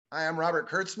Hi, I'm Robert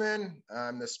Kurtzman.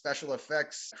 I'm the special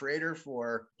effects creator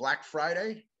for Black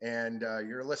Friday, and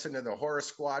you're listening to the Horror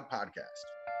Squad podcast.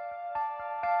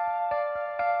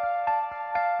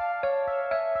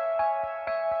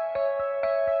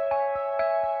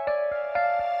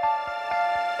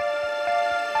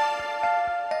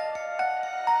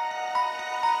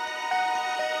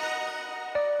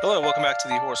 Hello, welcome back to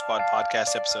the Horror Squad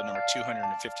podcast, episode number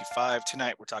 255.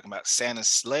 Tonight, we're talking about Santa's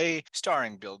Sleigh,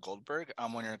 starring Bill Goldberg.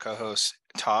 I'm one of your co-hosts,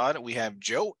 Todd. We have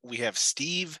Joe, we have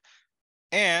Steve,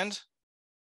 and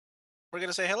we're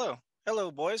going to say hello. Hello,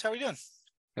 boys. How are you doing?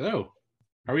 Hello.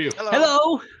 How are you?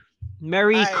 Hello.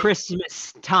 Merry Hi.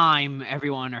 Christmas time,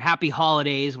 everyone, or happy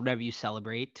holidays, whatever you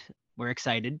celebrate. We're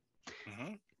excited.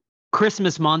 Mm-hmm.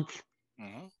 Christmas month,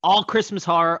 all Christmas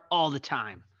horror, all the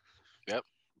time. Yep.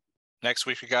 Next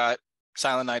week, we got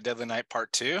Silent Night, Deadly Night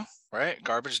Part 2, right?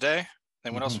 Garbage Day.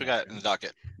 Then what else we got in the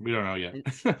docket? We don't know yet. We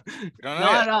don't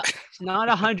know yet. Not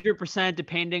 100%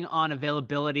 depending on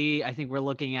availability. I think we're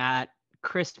looking at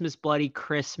Christmas Bloody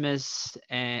Christmas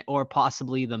or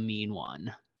possibly The Mean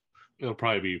One. It'll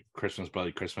probably be Christmas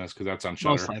Bloody Christmas because that's on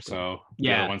Most Shudder. likely. So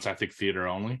Yeah. once I think theater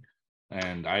only.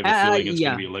 And I have a feeling it's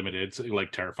yeah. going to be limited,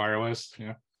 like Terrifier was.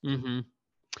 Yeah. Mm-hmm.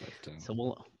 But, So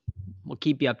we'll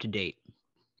keep you up to date.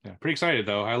 yeah, pretty excited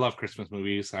though. I love Christmas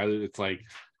movies. It's like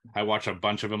I watch a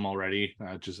bunch of them already.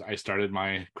 I started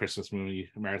my Christmas movie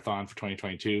marathon for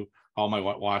 2022. All my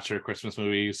watch are Christmas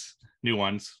movies, new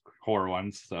ones, horror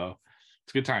ones. So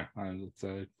it's a good time.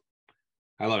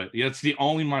 I love it. Yeah, it's the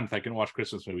only month I can watch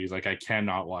Christmas movies. Like I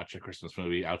cannot watch a Christmas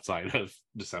movie outside of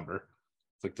December.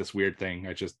 It's like this weird thing.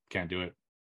 I just can't do it.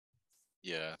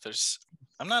 Yeah,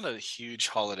 I'm not a huge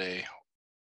holiday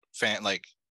fan. Like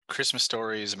Christmas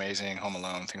Story is amazing, Home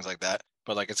Alone, things like that.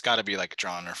 But like it's got to be like a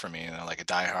genre for me, like a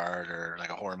Die Hard or like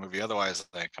a horror movie. Otherwise,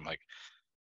 like I'm like,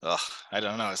 ugh, I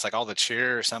don't know. It's like all the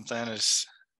cheer or something is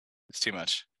it's too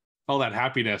much. All that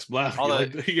happiness, blah.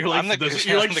 You're I'm like the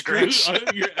Scrooge.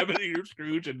 Grinch. You're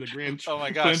Scrooge and the Grinch. Oh my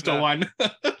gosh, no. One.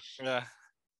 Yeah.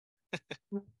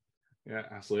 Yeah,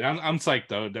 absolutely. I'm psyched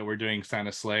though that we're doing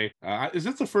Santa's Sleigh. Is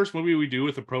this the first movie we do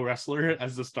with a pro wrestler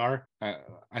as the star?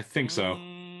 I think so.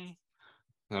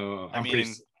 I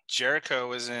mean, Jericho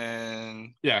was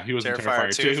in. Yeah, he was in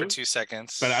Terrifier 2 too for 2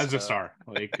 seconds. But as a star,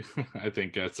 like I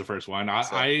think it's the first one.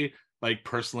 I like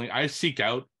personally, I seek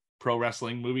out pro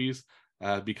wrestling movies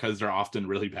because they're often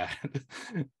really bad,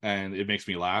 and it makes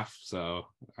me laugh. So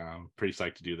I'm pretty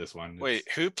psyched to do this one. Wait,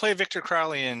 who played Victor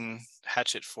Crowley in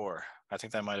Hatchet 4? I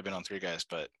think that might have been on Three Guys,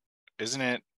 but isn't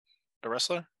it a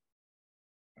wrestler?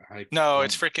 No,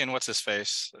 it's freaking what's his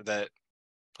face that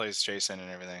plays Jason and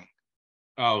everything.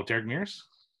 Oh, Derek Mears?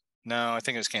 No, I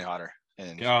think it was Kane Hodder.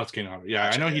 It's Kane Hodder.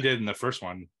 Yeah, I know he did in the first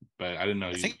one, but I didn't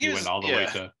know he went all the way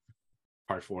to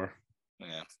part 4.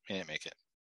 Yeah, he didn't make it.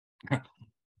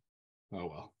 Oh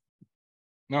well.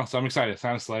 No, so I'm excited.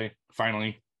 Santa's Sleigh,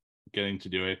 finally getting to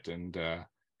do it and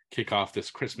kick off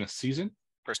this Christmas season.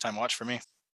 First time watch for me.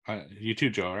 You too,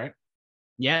 Joe, right?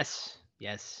 Yes.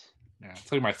 Yeah,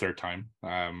 it's like my third time.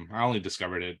 I only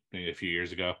discovered it maybe a few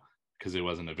years ago because it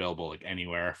wasn't available like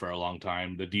anywhere for a long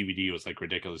time. The DVD was like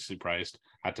ridiculously priced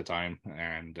at the time,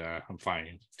 and I'm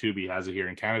fine. Tubi has it here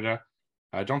in Canada.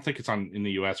 I don't think it's in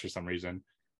the US for some reason,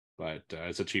 but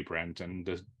it's a cheap rent, and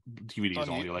the DVD is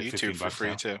only like YouTube $15 for free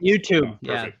now. too. YouTube,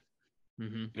 perfect. Yeah.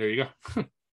 Mm-hmm. There you go.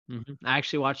 I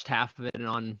actually watched half of it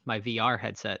on my VR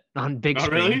headset on big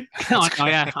screen. Really?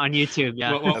 on YouTube.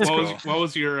 Yeah. What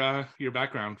was your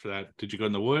background for that? Did you go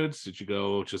in the woods? Did you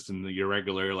go just in your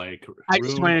regular like? I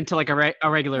just went into like a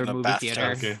regular movie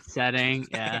theater setting.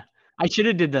 Yeah. I should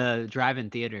have did the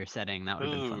drive-in theater setting. That would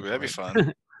have been fun. That'd be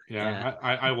fun. Yeah.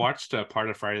 I watched part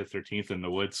of Friday the 13th in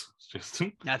the woods. Just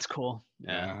that's cool.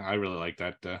 Yeah, I really like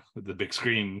that. The big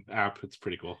screen app. It's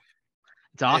pretty cool.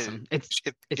 It's awesome. It's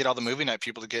get all the movie night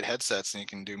people to get headsets, and you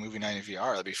can do movie night in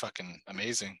VR. That'd be fucking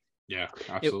amazing. Yeah,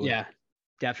 absolutely. Yeah,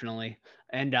 definitely.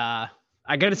 And I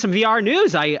got some VR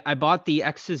news. I bought the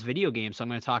X's video game, so I'm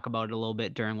going to talk about it a little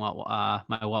bit during what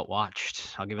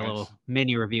watched. I'll give a little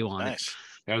mini review on it.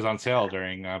 That was on sale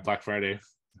during Black Friday.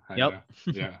 Yep.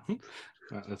 Yeah,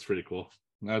 that's pretty cool.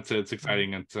 It's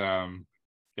exciting.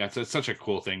 It's such a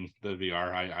cool thing. The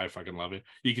VR, I fucking love it.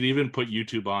 You can even put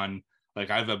YouTube on. Like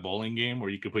I have a bowling game where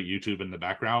you could put YouTube in the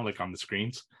background, like on the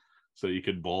screens, so you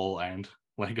could bowl and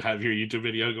like have your YouTube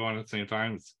video going at the same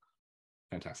time. It's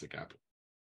a fantastic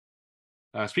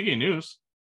app. Speaking of news,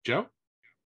 Joe,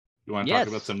 you want to talk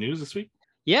about some news this week?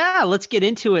 Yeah, let's get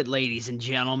into it, ladies and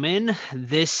gentlemen.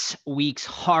 This week's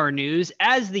horror news,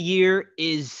 as the year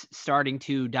is starting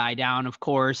to die down, of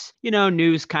course,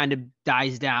 news kind of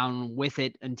dies down with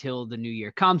it until the new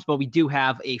year comes, but we do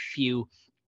have a few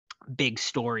big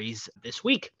stories this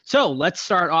week. So let's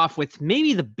start off with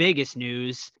maybe the biggest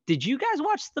news. Did you guys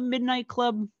watch The Midnight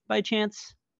Club by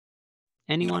chance?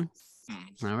 Anyone?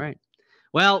 No. All right.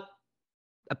 Well,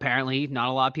 apparently not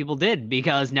a lot of people did,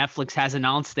 because Netflix has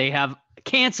announced they have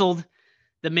canceled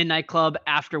The Midnight Club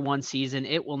after one season.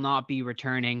 It will not be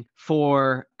returning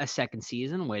for a second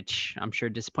season, which I'm sure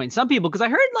disappoints some people, because I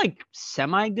heard like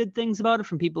semi good things about it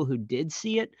from people who did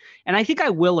see it. And I think I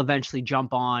will eventually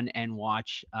jump on and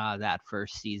watch that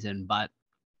first season. But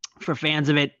for fans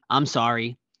of it, I'm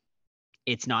sorry,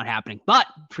 it's not happening. But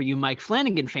for you Mike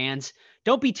Flanagan fans,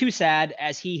 don't be too sad,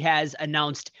 as he has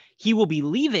announced he will be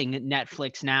leaving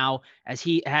Netflix now, as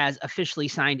he has officially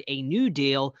signed a new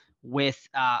deal with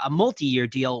a multi-year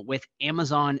deal with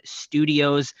Amazon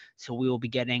Studios. So we will be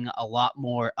getting a lot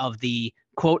more of the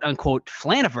quote unquote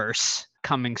Flaniverse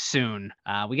coming soon.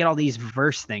 We get all these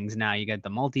verse things now. You got the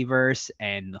multiverse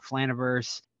and the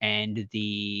Flaniverse and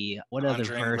the what other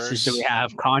verses do we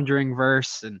have? Conjuring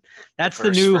verse, and that's the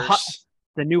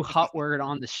new hot word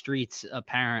on the streets,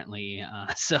 apparently.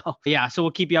 So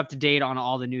we'll keep you up to date on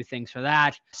all the new things for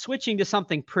that. Switching to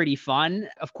something pretty fun.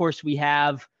 Of course, we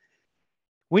have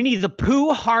Winnie the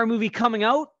Pooh horror movie coming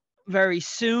out very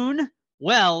soon.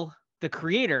 Well, the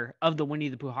creator of the Winnie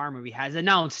the Pooh horror movie has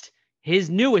announced his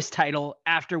newest title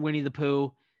after Winnie the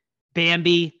Pooh,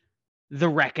 Bambi: The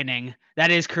Reckoning. That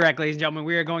is correct, ladies and gentlemen.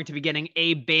 We are going to be getting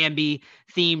a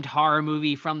Bambi-themed horror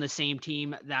movie from the same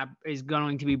team that is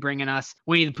going to be bringing us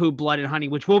Winnie the Pooh, Blood and Honey,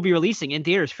 which will be releasing in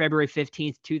theaters February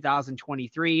 15th,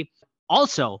 2023.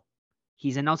 Also,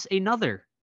 he's announced another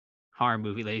horror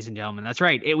movie, ladies and gentlemen. That's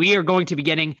right. We are going to be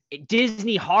getting a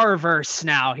Disney Horrorverse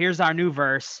now. Here's our new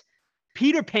verse: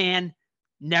 Peter Pan,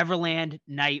 Neverland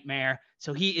Nightmare.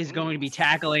 So he is going to be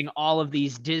tackling all of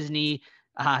these Disney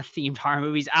themed horror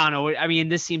movies. I don't know. I mean,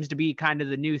 this seems to be kind of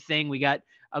the new thing. We got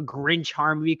a Grinch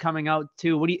horror movie coming out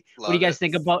too. What do you guys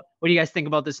think about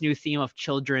this new theme of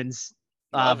children's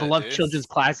beloved children's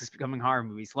classics becoming horror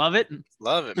movies? Love it.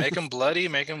 Love it. Make them bloody,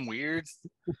 make them weird.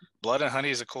 Blood and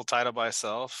Honey is a cool title by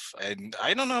itself. And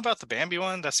I don't know about the Bambi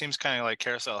one. That seems kind of like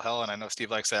Carousel Hell, and I know Steve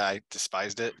likes that. I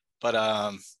despised it. But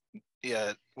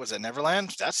yeah, was it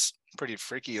Neverland? That's pretty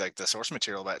freaky, like the source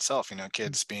material by itself. You know,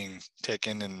 kids being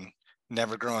taken and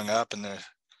never growing up, and the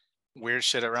weird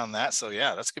shit around that. So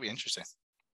yeah, that's gonna be interesting.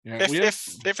 Yeah,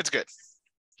 if it's good.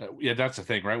 Yeah, that's the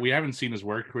thing, right? We haven't seen his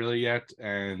work really yet,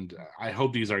 and I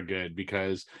hope these are good,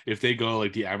 because if they go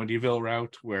like the Amityville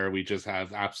route, where we just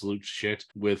have absolute shit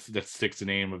with that sticks the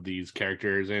name of these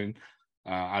characters in,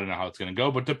 I don't know how it's gonna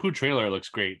go. But the Pooh trailer looks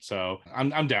great, so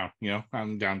I'm down. You know,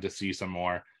 I'm down to see some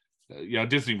more. You know,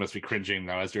 Disney must be cringing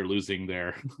now as they're losing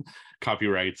their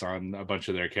copyrights on a bunch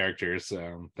of their characters.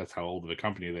 That's how old of a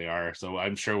company they are. So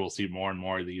I'm sure we'll see more and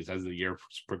more of these as the years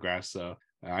progress. So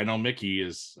I know Mickey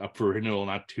is up for renewal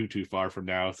not too far from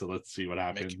now. So let's see what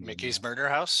happens. Mickey's Murder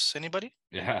House, anybody?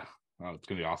 Yeah. Oh, it's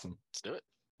going to be awesome. Let's do it.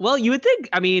 Well, you would think,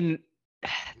 I mean,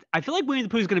 I feel like Winnie the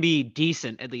Pooh is going to be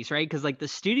decent at least, right? Because like the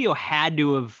studio had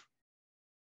to have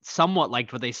somewhat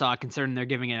liked what they saw, considering they're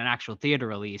giving it an actual theater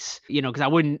release. You know, because I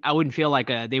wouldn't feel like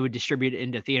they would distribute it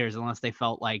into theaters unless they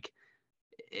felt like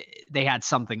they had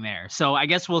something there. So I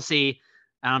guess we'll see.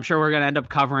 And I'm sure we're going to end up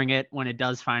covering it when it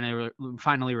does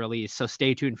finally release. So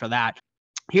stay tuned for that.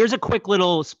 Here's a quick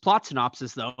little plot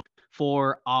synopsis, though,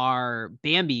 for our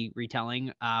Bambi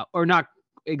retelling, or not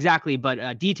exactly,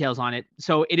 but details on it.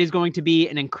 So it is going to be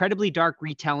an incredibly dark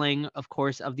retelling, of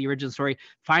course, of the original story,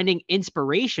 finding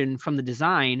inspiration from the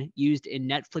design used in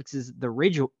Netflix's The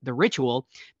Ritual.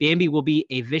 Bambi will be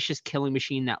a vicious killing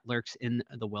machine that lurks in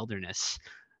the wilderness.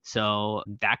 So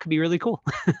that could be really cool.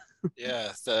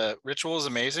 Yeah, The Ritual is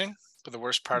amazing, but the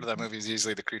worst part of that movie is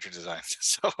easily the creature design.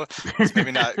 So let's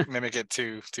maybe not mimic it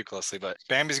too closely. But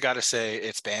Bambi's got to say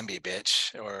it's Bambi,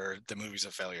 bitch, or the movie's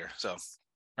a failure. So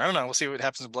I don't know. We'll see what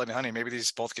happens with Blood and Honey. Maybe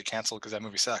these both get canceled because that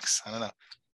movie sucks. I don't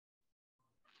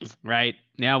know. Right.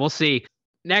 Yeah, we'll see.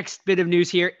 Next bit of news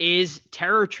here is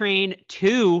Terror Train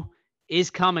 2 is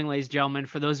coming, ladies and gentlemen.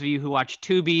 For those of you who watched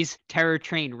Tubi's Terror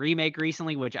Train remake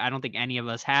recently, which I don't think any of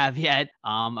us have yet,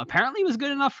 apparently was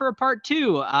good enough for a part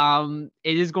 2.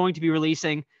 It is going to be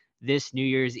releasing this New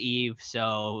Year's Eve,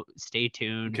 so stay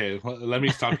tuned. Okay, well, let me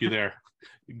stop you there.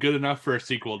 Good enough for a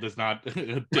sequel does not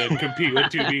compete with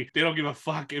Tubi. They don't give a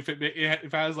fuck if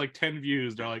it has like 10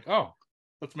 views. They're like, oh,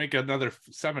 let's make another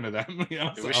 7 of them. You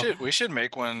know, we should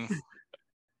make one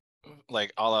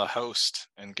like a la Host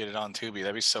and get it on Tubi.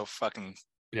 That'd be so fucking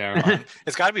fun.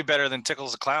 It's got to be better than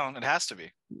Tickles the Clown. It has to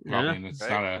be. Yeah. I mean, it's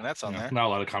right? And that's on there. Not a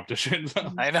lot of competition.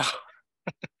 So. I know.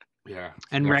 Yeah.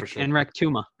 And yeah, and Rec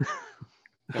Tuma.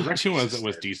 Rec Tuma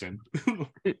was decent.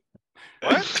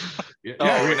 What?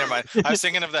 Oh, never mind. I was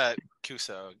thinking of that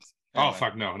Kuso. Oh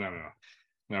fuck no.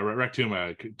 Rec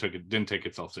 2 didn't take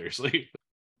itself seriously.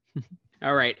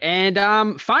 All right,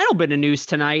 and final bit of news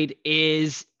tonight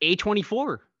is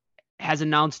A24 has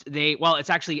announced it's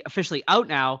actually officially out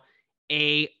now,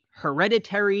 a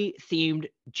Hereditary themed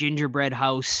gingerbread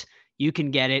house. You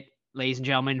can get it, ladies and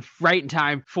gentlemen, right in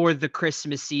time for the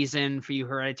Christmas season for you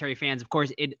Hereditary fans. Of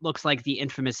course, it looks like the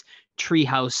infamous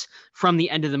treehouse from the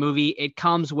end of the movie. It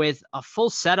comes with a full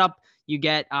setup. You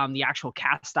get the actual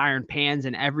cast iron pans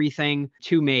and everything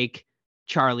to make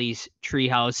Charlie's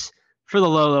treehouse for the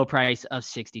low price of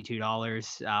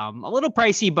 $62. A little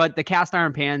pricey, but the cast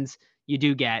iron pans you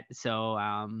do get. So,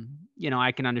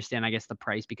 I can understand, I guess, the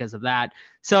price because of that.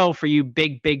 So for you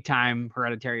big time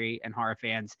Hereditary and horror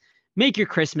fans, make your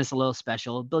Christmas a little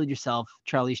special. Build yourself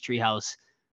Charlie's Treehouse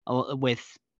with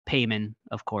Payman,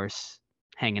 of course,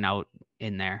 hanging out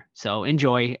in there. So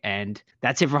enjoy. And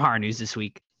that's it for horror news this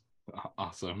week.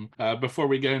 Awesome. Before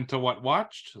we get into what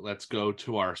watched, let's go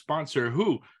to our sponsor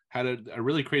who had a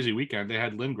really crazy weekend. They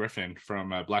had Lynn Griffin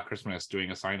from Black Christmas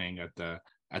doing a signing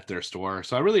at their store.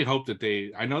 So I really hope that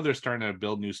I know they're starting to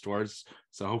build new stores.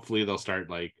 So hopefully they'll start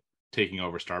like taking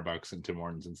over Starbucks and Tim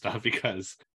Hortons and stuff,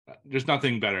 because there's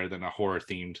nothing better than a horror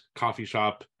themed coffee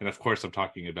shop. And of course, I'm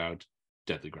talking about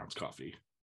Deadly Grounds Coffee.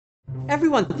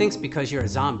 Everyone thinks because you're a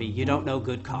zombie, you don't know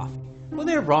good coffee. Well,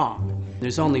 they're wrong.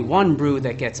 There's only one brew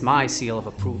that gets my seal of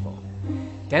approval.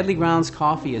 Deadly Grounds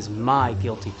Coffee is my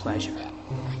guilty pleasure.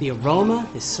 The aroma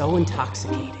is so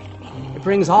intoxicating. It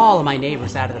brings all of my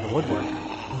neighbors out of the woodwork.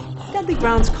 Deadly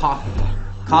Grounds Coffee.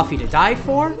 Coffee to die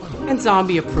for and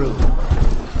zombie approved.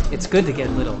 It's good to get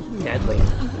a little deadly.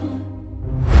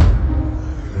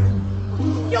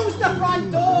 Use the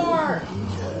front door!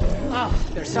 Oh,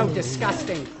 they're so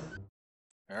disgusting.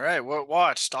 All right, what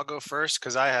watched? I'll go first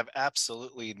because I have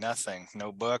absolutely nothing.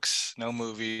 No books, no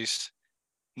movies,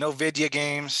 no video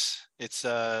games. It's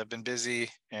been busy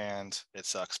and it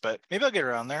sucks, but maybe I'll get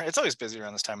around there. It's always busy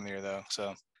around this time of the year though,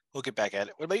 so we'll get back at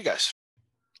it. What about you guys?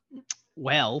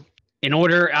 Well, in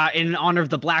honor of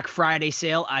the Black Friday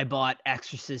sale, I bought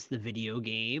Exorcist the video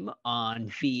game on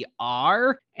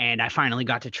VR, and I finally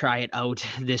got to try it out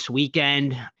this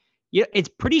weekend. Yeah, it's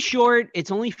pretty short.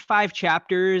 It's only 5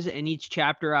 chapters, and each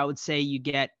chapter, I would say, you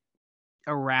get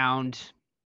around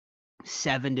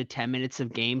 7 to 10 minutes of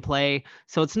gameplay.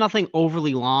 So it's nothing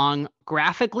overly long.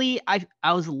 Graphically, I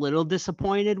was a little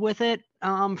disappointed with it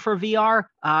for VR.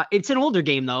 It's an older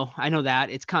game, though. I know that.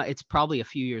 It's probably a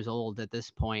few years old at this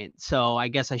point. So I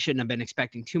guess I shouldn't have been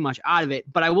expecting too much out of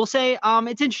it. But I will say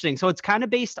it's interesting. So it's kind of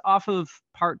based off of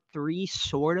part 3,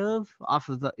 sort of, off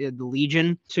of the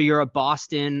Legion. So you're a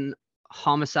Boston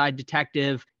homicide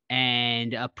detective,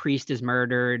 and a priest is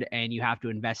murdered, and you have to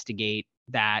investigate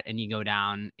that, and you go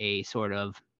down a sort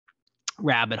of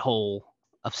rabbit hole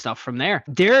of stuff from there.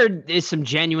 There is some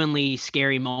genuinely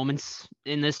scary moments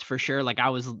in this for sure. Like I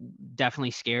was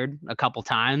definitely scared a couple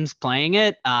times playing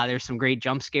it. There's some great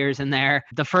jump scares in there.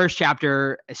 The first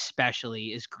chapter especially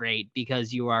is great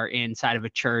because you are inside of a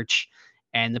church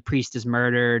and the priest is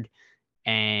murdered,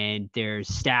 and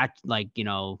there's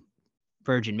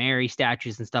Virgin Mary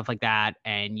statues and stuff like that.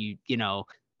 And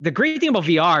the great thing about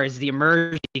VR is the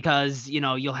immersion, because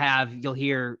you'll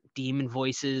hear demon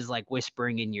voices like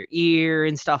whispering in your ear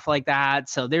and stuff like that.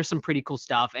 So there's some pretty cool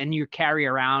stuff, and you carry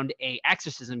around a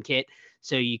exorcism kit,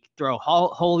 so you throw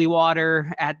holy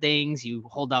water at things. You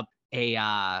hold up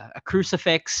a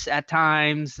crucifix at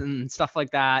times and stuff like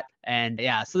that. And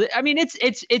yeah, so I mean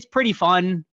it's pretty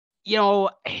fun.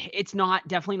 It's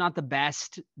definitely not the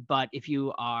best, but if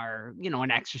you are, an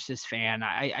Exorcist fan,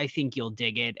 I think you'll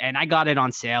dig it. And I got it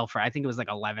on sale for, I think it was like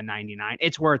 $11.99.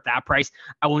 It's worth that price.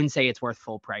 I wouldn't say it's worth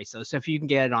full price though. So if you can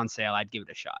get it on sale, I'd give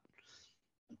it a shot.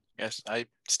 Yes, I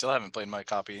still haven't played my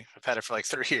copy. I've had it for like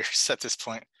 3 years at this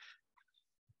point.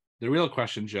 The real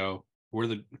question, Joe, were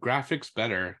the graphics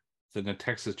better than the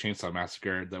Texas Chainsaw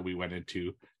Massacre that we went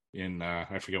into in,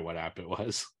 I forget what app it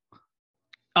was?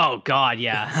 Oh God,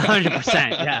 yeah, 100%,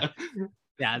 yeah,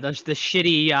 yeah. The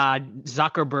shitty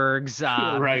Zuckerberg's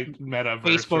right metaverse,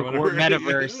 Facebook or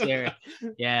metaverse there.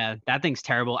 Yeah, that thing's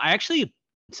terrible.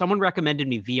 Someone recommended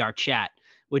me VR Chat,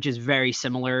 which is very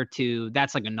similar to,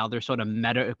 that's like another sort of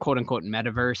quote unquote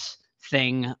metaverse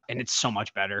thing, and it's so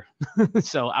much better.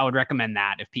 So I would recommend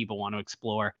that if people want to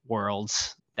explore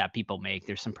worlds that people make.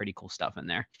 There's some pretty cool stuff in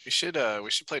there. We should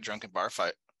play Drunken Bar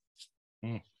Fight.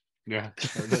 Yeah.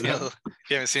 You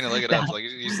haven't seen it, look it up. Like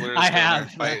he's literally I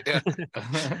just going there have.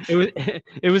 and fight. Yeah.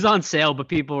 It was on sale, but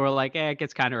people were like, it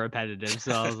gets kind of repetitive.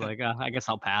 So I was like, I guess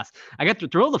I'll pass. I got to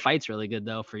Thrill of the Fight's really good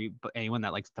though for you, anyone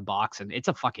that likes to box, and it's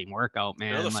a fucking workout,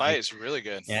 man. Thrill of the Like, Fight is really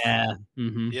good. yeah.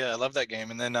 Mm-hmm. Yeah, I love that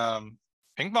game. And then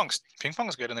ping pong's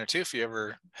good in there too. If you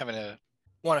ever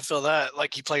want to feel that,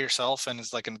 like you play yourself and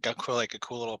it's like a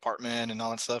cool little apartment and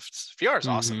all that stuff. VR is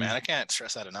awesome, man. I can't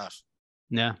stress that enough.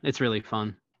 Yeah, it's really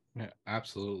fun. Yeah,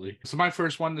 absolutely. So my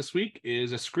first one this week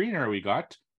is a screener we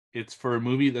got. It's for a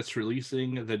movie that's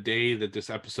releasing the day that this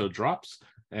episode drops,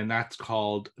 and that's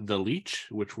called The Leech,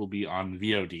 which will be on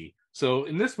VOD. So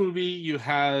in this movie, you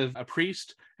have a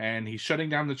priest, and he's shutting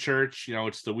down the church. You know,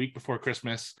 it's the week before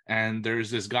Christmas, and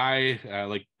there's this guy,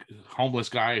 homeless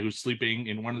guy, who's sleeping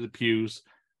in one of the pews,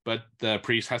 but the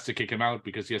priest has to kick him out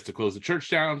because he has to close the church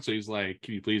down. So he's like,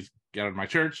 "Can you please get out of my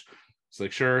church?" It's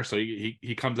like, sure. So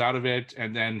he comes out of it,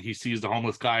 and then he sees the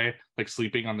homeless guy like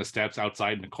sleeping on the steps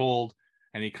outside in the cold,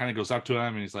 and he kind of goes up to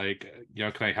him and he's like,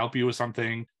 "Can I help you with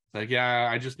something?" It's like, "Yeah,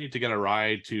 I just need to get a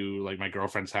ride to like my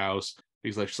girlfriend's house."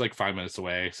 He's like, "She's like 5 minutes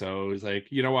away." So he's like,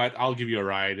 "You know what? I'll give you a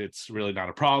ride. It's really not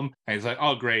a problem." And he's like,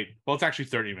 "Oh, great. Well, it's actually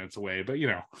 30 minutes away, but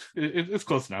it's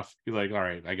close enough." He's like, "All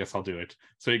right, I guess I'll do it."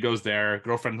 So he goes there.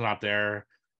 Girlfriend's not there,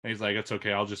 and he's like, "It's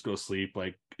okay. I'll just go sleep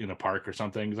like in a park or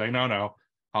something." He's like, "No.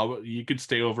 You could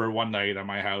stay over one night at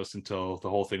my house until the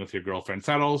whole thing with your girlfriend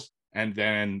settles." And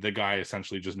then the guy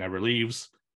essentially just never leaves.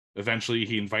 Eventually,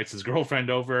 he invites his girlfriend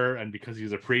over, and because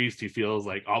he's a priest, he feels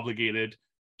like obligated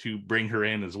to bring her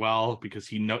in as well because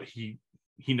he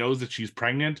knows that she's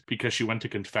pregnant because she went to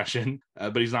confession,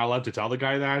 but he's not allowed to tell the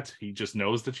guy that. He just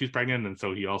knows that she's pregnant, and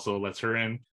so he also lets her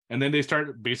in. And then they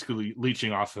start basically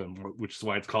leeching off him, which is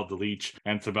why it's called The Leech.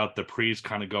 And it's about the priest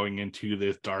kind of going into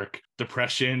this dark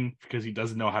depression because he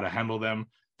doesn't know how to handle them.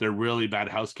 They're really bad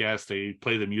house guests. They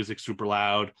play the music super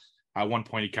loud. At one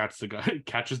point, he catches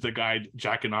the guy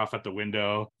jacking off at the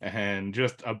window, and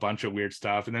just a bunch of weird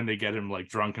stuff. And then they get him like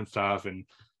drunk and stuff. And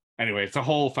anyway, it's a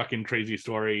whole fucking crazy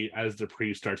story as the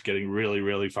priest starts getting really,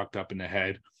 really fucked up in the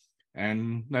head.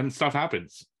 And then stuff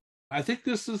happens. I think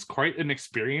this is quite an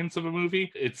experience of a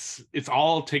movie. It's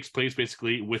all takes place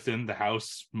basically within the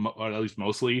house, or at least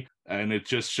mostly, and it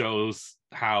just shows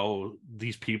how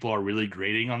these people are really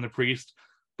grating on the priest.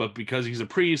 But because he's a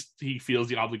priest, he feels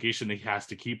the obligation that he has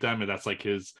to keep them, and that's like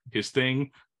his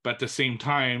thing. But at the same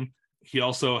time, he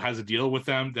also has a deal with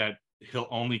them that he'll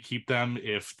only keep them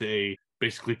if they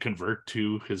basically convert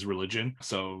to his religion.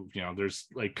 So, there's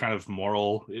like kind of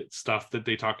moral stuff that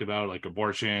they talked about, like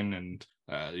abortion and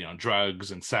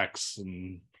drugs and sex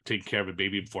and taking care of a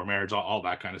baby before marriage, all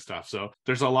that kind of stuff. So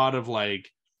there's a lot of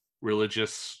like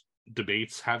religious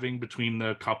debates having between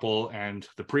the couple and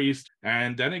the priest,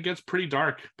 and then it gets pretty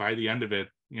dark by the end of it.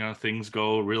 Things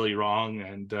go really wrong,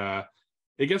 and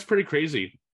it gets pretty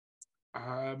crazy.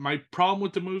 My problem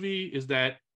with the movie is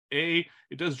that it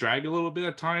does drag a little bit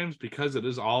at times because it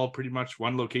is all pretty much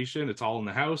one location. It's all in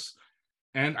the house.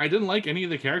 And I didn't like any of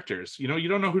the characters. You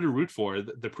don't know who to root for.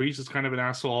 The priest is kind of an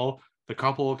asshole. The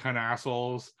couple kind of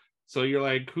assholes. So you're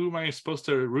like, who am I supposed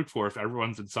to root for if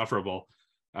everyone's insufferable?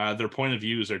 Their point of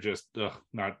views are just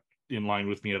not in line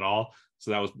with me at all.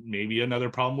 So that was maybe another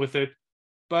problem with it.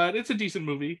 But it's a decent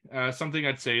movie. Something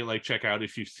I'd say like check out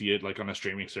if you see it like on a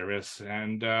streaming service.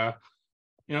 And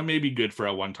maybe good for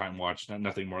a one-time watch.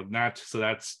 Nothing more than that. So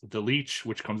that's The Leech,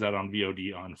 which comes out on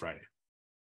VOD on Friday.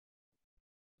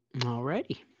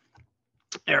 Alrighty.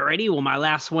 Well, my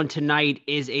last one tonight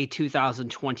is a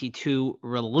 2022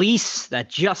 release that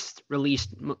just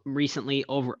released recently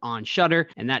over on Shudder,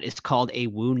 and that is called A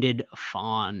Wounded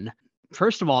Fawn.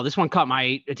 First of all, this one caught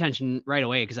my attention right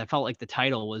away because I felt like the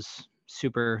title was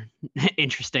super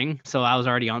interesting, so I was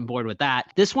already on board with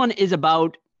that. This one is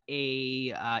about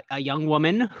a young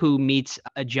woman who meets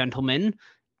a gentleman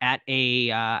at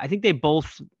I think they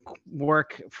both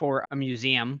work for a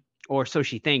museum, or so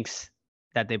she thinks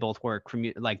that they both work for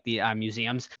the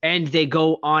museums, and they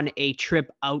go on a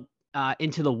trip out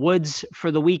into the woods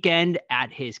for the weekend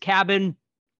at his cabin.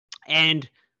 And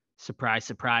surprise,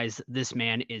 surprise, this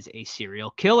man is a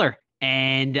serial killer.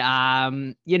 And,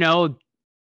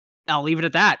 I'll leave it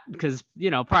at that because,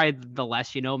 probably the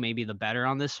less maybe the better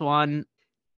on this one.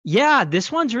 Yeah,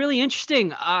 this one's really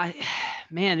interesting.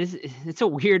 Man, it's a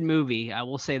weird movie. I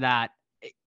will say that.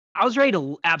 I was ready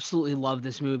to absolutely love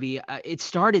this movie. It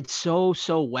started so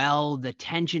well. The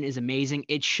tension is amazing.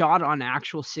 It's shot on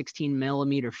actual 16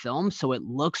 millimeter film, so it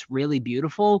looks really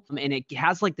beautiful. And it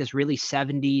has like this really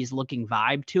 70s looking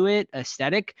vibe to it,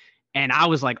 aesthetic. And I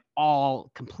was like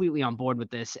all completely on board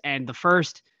with this. And the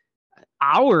first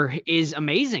hour is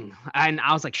amazing. And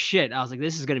I was like, shit. I was like,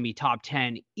 this is going to be top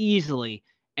 10 easily.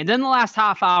 And then the last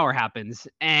half hour happens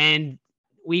and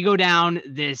we go down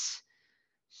this,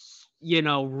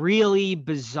 really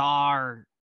bizarre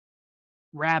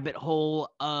rabbit hole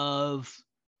of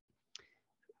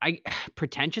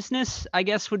pretentiousness, I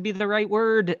guess would be the right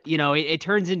word. It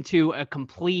turns into a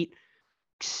complete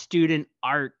student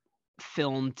art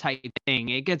film type thing.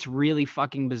 It gets really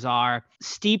fucking bizarre,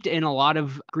 steeped in a lot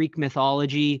of Greek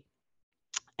mythology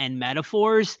and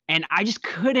metaphors, and I just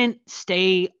couldn't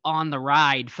stay on the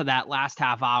ride for that last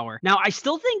half hour. Now, I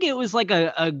still think it was like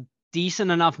a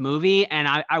decent enough movie, and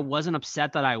I wasn't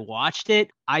upset that I watched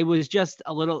it. I was just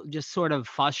sort of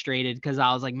frustrated because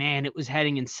I was like, man, it was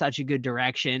heading in such a good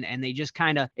direction, and it just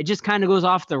kind of goes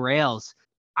off the rails.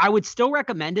 I would still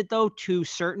recommend it though to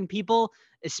certain people,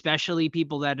 especially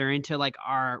people that are into like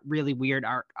our really weird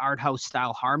art house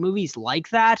style horror movies like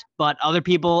that. But other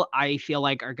people, I feel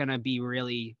like, are gonna be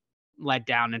really let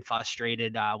down and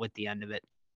frustrated with the end of it.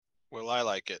 Will I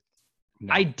like it?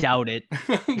 No. I doubt it.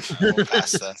 We'll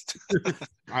pass that.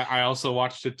 I also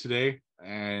watched it today,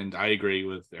 and I agree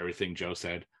with everything Joe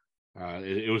said.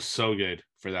 It was so good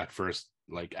for that first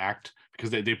act,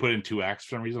 because they put in 2 acts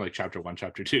for some reason, like chapter 1,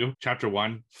 chapter 2. Chapter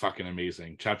 1, fucking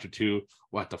amazing. Chapter 2,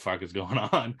 what the fuck is going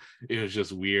on? It was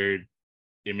just weird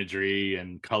imagery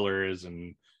and colors,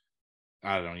 and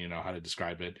I don't even know how to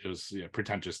describe it. It was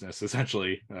pretentiousness,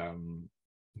 essentially.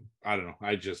 I don't know.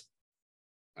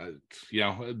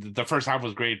 The first half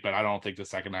was great, but I don't think the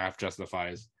second half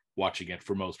justifies watching it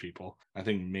for most people. I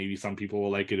think maybe some people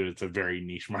will like it. It's a very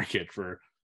niche market for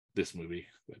this movie.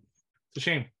 But it's a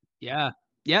shame. Yeah.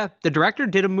 The director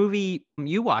did a movie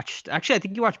you watched. Actually, I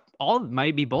think you watched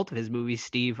might be both of his movies,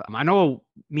 Steve. I know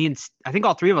I think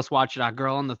all 3 of us watched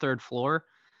Girl on the Third Floor,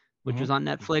 which was on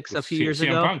Netflix a few years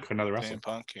ago. CM Punk, another wrestler. CM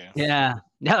Punk, yeah. Yeah,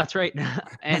 that's right.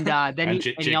 And then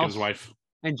Jacob's wife.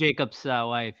 And Jacob's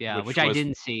wife, yeah, which I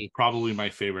didn't see. Probably my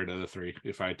favorite of the 3,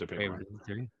 if I had to pick Favorite one. of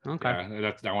the 3. Okay.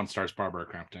 Yeah, that one stars Barbara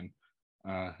Crampton.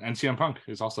 And CM Punk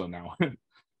is also now. So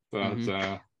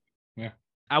it's yeah.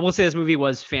 I will say this movie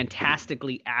was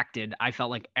fantastically acted. I felt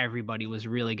like everybody was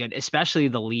really good, especially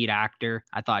the lead actor.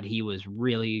 I thought he was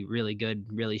really, really good,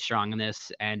 really strong in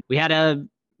this. And we had a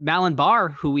Malin Barr,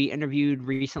 who we interviewed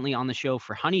recently on the show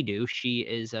for Honeydew. She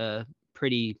is a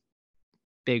pretty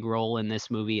big role in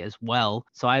this movie as well.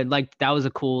 So that was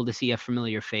cool to see a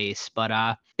familiar face.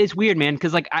 But it's weird, man,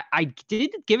 because I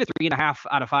did give it 3.5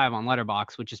 out of 5 on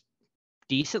Letterboxd, which is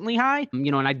decently high,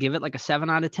 and I'd give it like a 7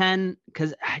 out of 10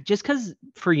 because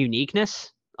for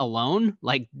uniqueness alone,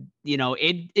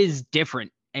 it is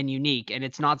different and unique, and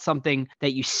it's not something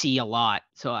that you see a lot.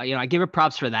 So I give it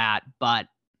props for that. But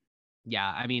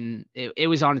yeah, I mean, it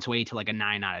was on its way to like a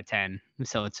 9 out of 10,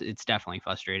 so it's definitely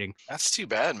frustrating. That's too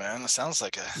bad, man. It sounds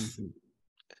like kind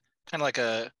of like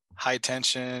a high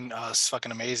tension, it's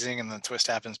fucking amazing, and then the twist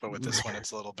happens. But with this one,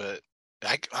 it's a little bit.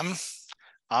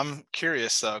 I'm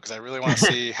curious though, because I really want to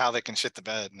see how they can shit the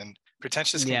bed, and then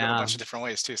pretentious can go a bunch of different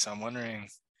ways too. So I'm wondering.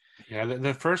 Yeah,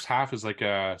 the first half is like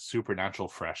a supernatural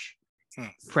fresh.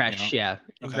 Fresh, yeah,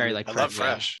 okay. Very I love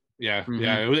fresh. Yeah,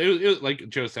 yeah. It like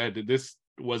Joe said, this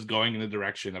was going in the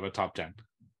direction of a top 10,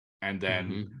 and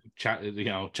then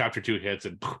chapter 2 hits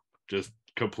and just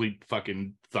complete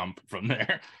fucking thump from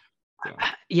there. So.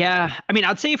 Yeah, I mean,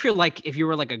 I'd say if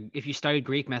you studied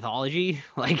Greek mythology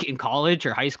like in college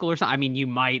or high school or something, I mean, you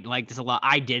might like this a lot.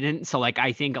 I didn't, so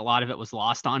I think a lot of it was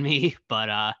lost on me.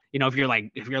 But if you're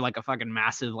like a fucking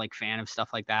massive fan of stuff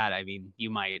like that, I mean,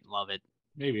 you might love it.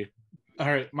 Maybe. All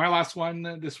right, my last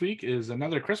one this week is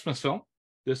another Christmas film.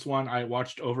 This one I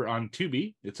watched over on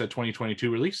Tubi. It's a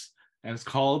 2022 release, and it's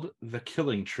called The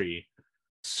Killing Tree.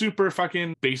 Super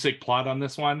fucking basic plot on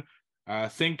this one.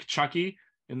 Think Chucky,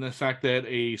 in the fact that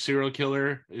a serial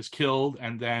killer is killed,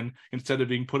 and then instead of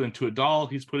being put into a doll,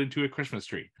 he's put into a Christmas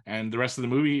tree. And the rest of the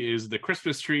movie is the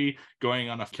Christmas tree going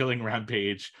on a killing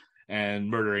rampage and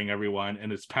murdering everyone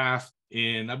in its path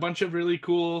in a bunch of really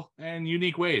cool and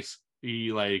unique ways.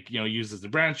 He uses the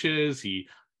branches, he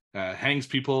hangs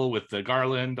people with the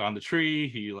garland on the tree,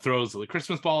 he throws the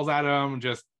Christmas balls at them,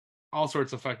 just all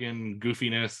sorts of fucking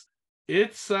goofiness.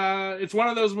 It's one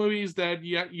of those movies that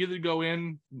you either go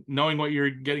in knowing what you're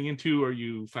getting into or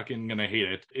you fucking gonna hate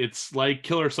it. It's like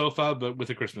Killer Sofa, but with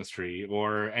a Christmas tree,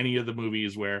 or any of the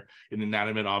movies where an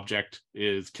inanimate object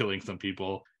is killing some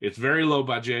people. It's very low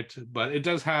budget, but it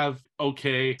does have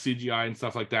okay CGI and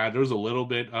stuff like that. There's a little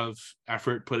bit of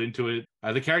effort put into it.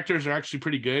 The characters are actually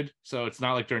pretty good, so it's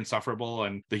not like they're insufferable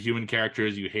and the human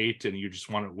characters you hate and you just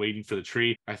want it waiting for the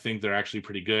tree. I think they're actually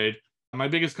pretty good. My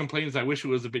biggest complaint is I wish it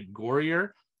was a bit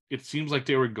gorier. it seems like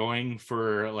they were going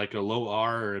for like a low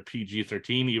R or a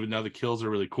PG-13, even though the kills are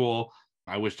really cool.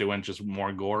 I wish they went just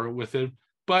more gore with it.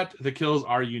 But the kills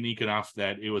are unique enough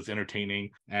that it was entertaining.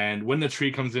 And when the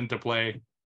tree comes into play,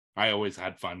 I always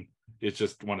had fun. It's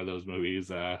just one of those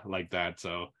movies like that.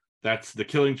 So that's The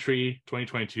Killing Tree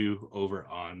 2022 over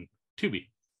on Tubi.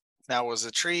 Now, was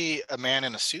the tree a man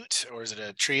in a suit, or is it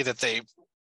a tree that they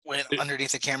went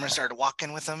underneath the camera and started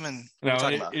walking with them? And what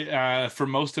are you talking about? For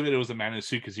most of it, it was a man in a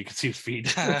suit because you could see his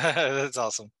feet. That's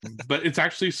awesome. But it's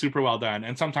actually super well done.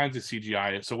 And sometimes it's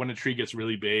CGI. So when a tree gets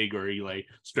really big or he like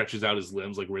stretches out his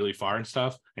limbs like really far and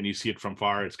stuff, and you see it from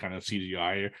far, it's kind of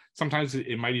CGI. Sometimes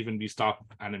it might even be stop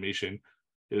animation.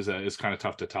 It's kind of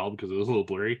tough to tell because it was a little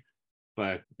blurry.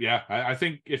 But yeah, I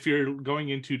think if you're going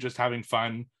into just having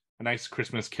fun, a nice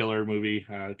Christmas killer movie,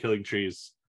 Killing Tree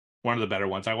is one of the better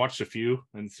ones. I watched a few,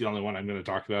 and it's the only one I'm going to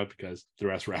talk about because the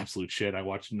rest were absolute shit. I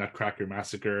watched Nutcracker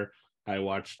Massacre. I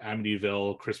watched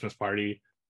Amityville Christmas Party.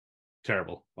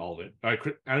 Terrible, all of it.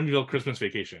 Amityville Christmas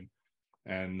Vacation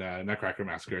and Nutcracker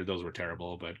Massacre. Those were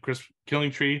terrible, but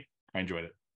Killing Tree, I enjoyed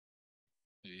it.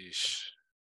 Yeesh.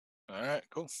 All right,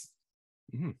 cool.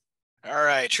 Mm-hmm. All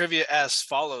right, trivia as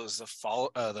follows: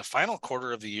 the final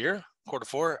quarter of the year, quarter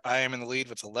 4. I am in the lead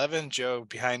with 11. Joe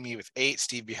behind me with 8.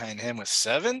 Steve behind him with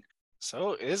 7.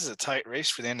 So it is a tight race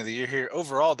for the end of the year here.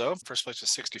 Overall, though, first place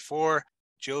was 64.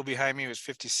 Joe behind me with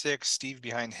 56. Steve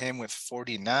behind him with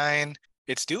 49.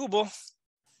 It's doable.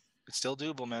 It's still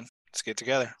doable, man. Let's get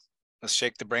together. Let's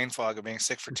shake the brain fog of being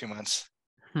sick for 2 months.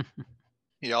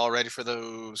 You all ready for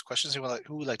those questions? Who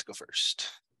would like to go first?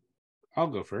 I'll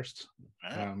go first,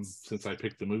 Right. since I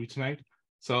picked the movie tonight.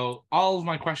 So all of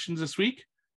my questions this week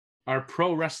are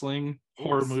pro wrestling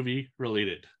horror movie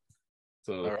related.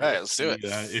 So All right, let's do it.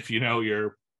 If you know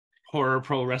your horror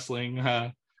pro wrestling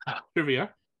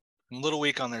trivia. I'm a little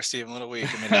weak on there, Steve. I'm a little weak.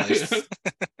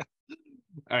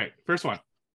 All right, first one.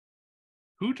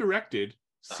 Who directed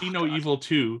See No God. Evil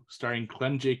 2 starring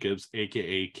Clem Jacobs,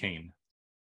 aka Kane?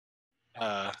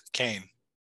 Kane.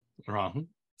 Wrong.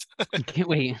 Can't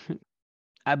wait.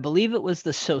 I believe it was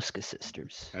the Soska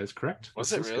sisters. That is correct. Was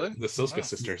The it Soska- really? The Soska Oh.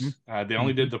 sisters. They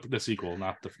only did the sequel,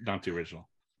 not the original.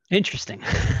 Interesting.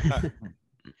 I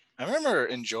remember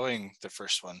enjoying the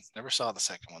first one. Never saw the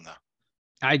second one though.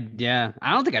 I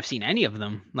don't think I've seen any of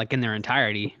them like in their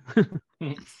entirety.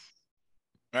 All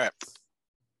right.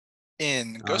 In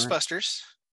All right. Ghostbusters.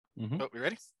 Mhm. Oh, we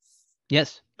ready?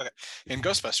 Yes. In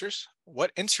Ghostbusters,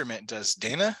 what instrument does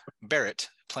Dana Barrett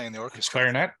play in the orchestra?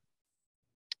 Clarinet.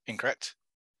 Incorrect.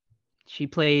 She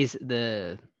plays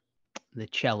the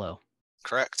cello.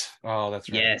 Correct. Oh, that's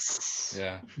right. Yes.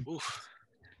 Yeah. Oof.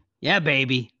 Yeah,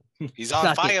 baby. He's on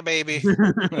Suck it. fire, baby.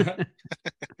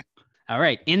 All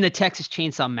right. In the Texas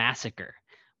Chainsaw Massacre,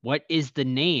 what is the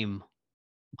name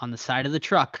on the side of the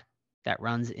truck that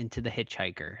runs into the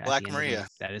hitchhiker? at Black the end of the Maria. movie?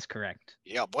 That is correct.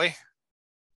 Yeah, boy.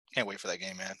 Can't wait for that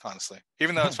game, man. Honestly,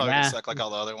 even though it's probably Yeah. gonna suck like all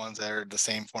the other ones that are the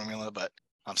same formula, but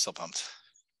I'm still pumped.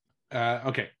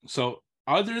 Okay, so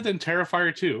other than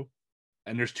Terrifier 2,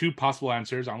 and there's 2 possible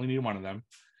answers, I only need one of them.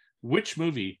 Which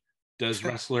movie does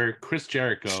wrestler Chris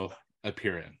Jericho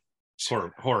appear in?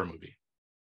 Horror movie.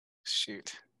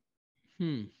 Shoot.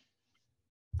 Hmm.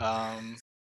 I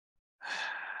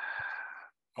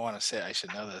want to say I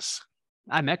should know this.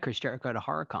 I met Chris Jericho at a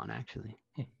HorrorCon, actually.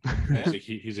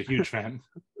 He's a huge fan.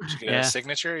 Did you get Yeah. a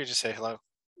signature? Or you just say hello.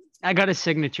 I got a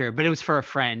signature, but it was for a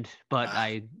friend. But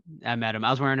Ah. I met him. I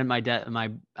was wearing my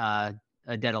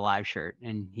a Dead Alive shirt,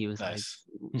 and he was Nice.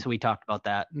 like, so we talked about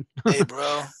that. Hey,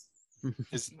 bro.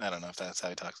 I don't know if that's how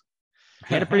he talks.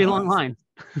 He had a pretty long line.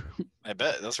 I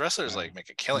bet those wrestlers like make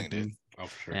a killing, dude. Oh,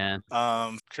 for sure.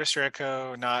 Yeah. Chris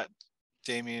Jericho, not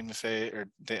Damien Maffei, or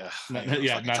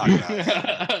Yeah, not,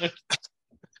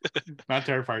 not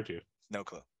Terrifier 2. no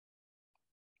clue.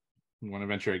 You want to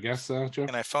venture a guess, Joe?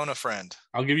 Can I phone a friend?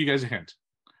 I'll give you guys a hint.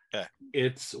 Okay.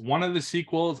 It's one of the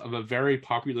sequels of a very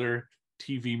popular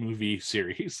TV movie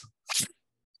series.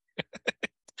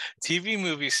 TV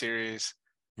movie series.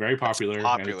 Very popular, and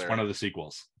popular. it's one of the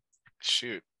sequels.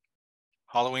 Shoot.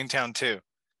 Halloween Town 2.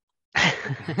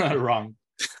 Wrong.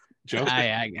 Joe?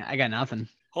 I got nothing.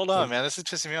 Hold on, man. This is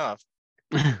pissing me off.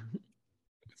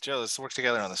 Joe, let's work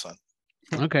together on this one.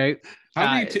 Okay.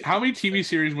 How many TV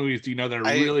series movies do you know that are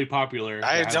really popular?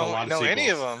 I that have a lot don't of know any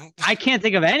of sequels? them. I can't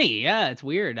think of any. Yeah, it's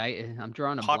weird. I'm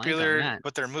drawing a blank on Popular, that.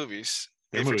 but they're movies.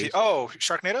 They're Made for movies. Oh,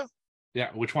 Sharknado? Yeah,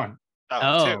 which one?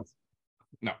 Oh. 2.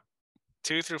 No.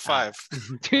 2 through 5.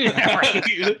 Dude,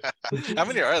 right. How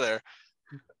many are there?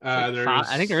 There's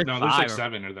I think there's no, there's like five.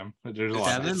 7 of them. There's a It's, lot.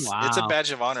 Seven? it's a Wow.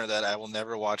 badge of honor that I will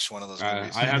never watch one of those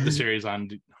movies. I have the series on.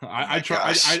 I my try.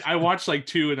 gosh. I watched like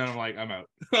 2, and then I'm like, I'm out.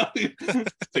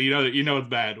 So you know it's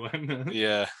bad when.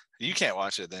 Yeah, you can't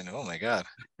watch it then. Oh my god.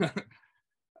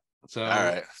 So All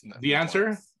right. the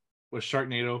answer was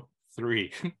Sharknado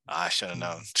 3. I should have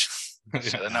known.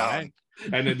 Should have known. Alright.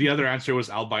 And then the other answer was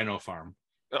Albino Farm.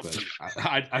 Oh,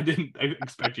 But I didn't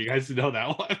expect you guys to know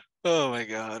that one. oh my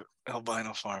god.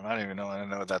 Albino Farm. I don't even know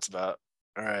what that's about.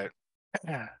 All right.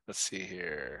 Let's see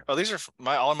here. Oh, these are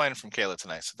all mine from Kayla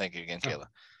tonight. So thank you again, Kayla.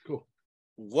 Cool.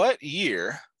 What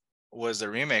year was the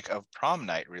remake of Prom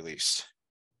Night released?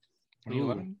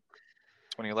 2011.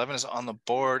 2011 is on the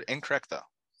board. Incorrect though.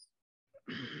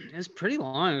 It's pretty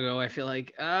long ago, I feel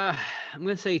like. I'm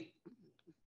gonna say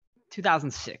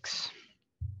 2006.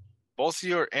 Both of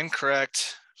you are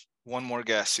incorrect. One more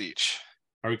guess each.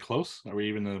 Are we close? Are we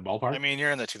even in the ballpark? I mean,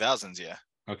 you're in the 2000s, yeah.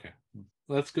 Okay.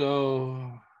 Let's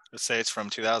go. Let's say it's from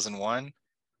 2001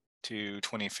 to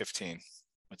 2015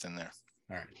 within there.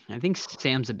 All right. I think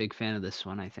Sam's a big fan of this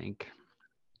one. I think.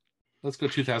 Let's go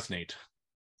 2008.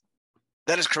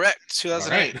 That is correct.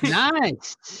 2008.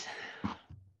 Nice.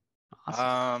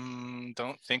 Awesome.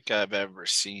 Don't think I've ever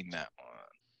seen that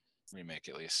one. Remake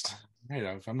at least.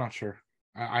 Right. I'm not sure.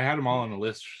 I had them all on the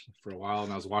list for a while,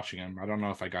 and I was watching them. I don't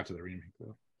know if I got to the remake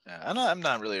though. Yeah, I'm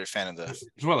not really a fan of the There's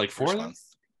what, like 4 first of them?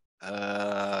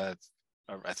 one.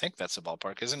 I think that's the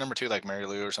ballpark. Isn't number 2 like Mary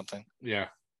Lou or something? Yeah.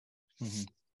 Mhm.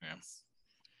 Yeah.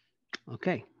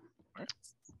 Okay. Alright.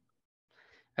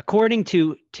 According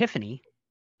to Tiffany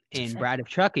in Tiffany. Bride of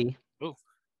Chucky, Ooh.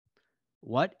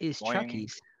 what is Boing.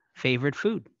 Chucky's favorite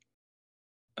food?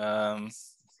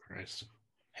 Christ.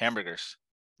 Hamburgers.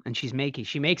 And she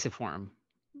makes it for him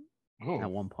Oh.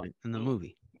 at one point in the Ooh.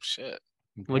 movie. Shit.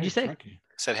 What'd you say? Chucky.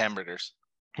 Said hamburgers.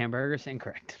 Hamburgers,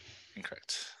 incorrect.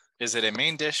 Incorrect. Is it a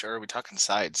main dish or are we talking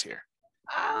sides here?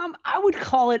 I would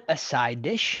call it a side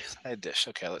dish. Side dish.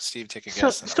 Okay, let Steve take a So,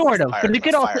 guess. and I'll sort of, fire- but it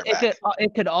could I'll also fire back.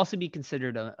 it could also be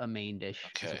considered a main dish. as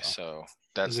Okay, well. so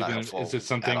that's Is it, not gonna, helpful. is it at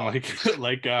something all.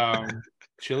 like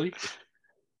chili?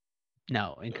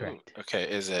 No, incorrect. Ooh, okay,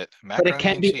 is it But macaroni it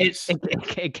can and be cheese?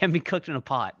 it can be cooked in a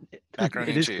pot.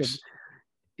 Macaroni It and is cheese.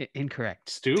 incorrect.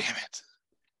 Stew? Damn it.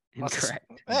 Well, Incorrect.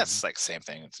 That's like the same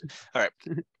thing. All right.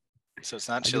 So it's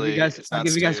not I'll give chili. you guys, it's I'll not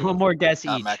give you guys stew, one more guess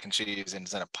not each. mac and cheese, and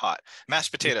it's in a pot.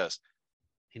 Mashed potatoes.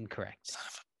 Incorrect. Son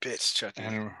of a bitch, Chucky.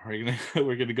 And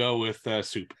we're gonna go with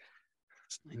soup.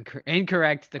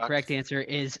 Incorrect. The Fuck. correct answer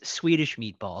is Swedish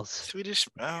meatballs. Swedish.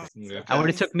 Oh, Yeah. I would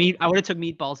have okay. took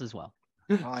meatballs as well.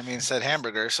 Well, I mean, it said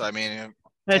hamburger, so I mean,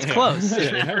 That's Yeah. close.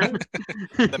 Yeah.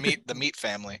 the meat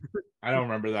family. I don't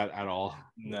remember that at all.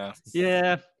 No.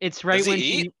 Yeah, it's right Does he when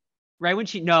eat?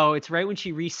 it's right when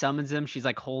she resummons him. She's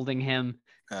like holding him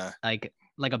Uh, like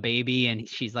a baby, and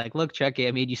she's like, "Look, Chucky,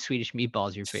 I made you Swedish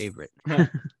meatballs, your favorite."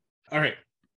 All right.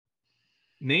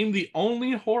 Name the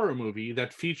only horror movie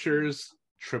that features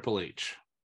Triple H.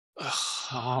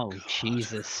 Oh, God.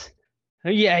 Jesus.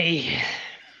 Yay.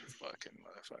 Fucking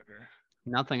motherfucker.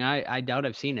 Nothing. I doubt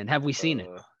I've seen it. Have we seen it?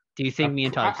 Uh, Do you think me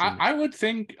and Todd have seen it? I would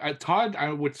think Todd.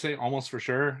 I would say almost for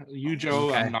sure. You, Joe,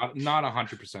 Okay. I'm not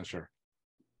 100% sure.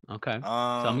 Okay. So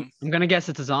Um, I'm gonna guess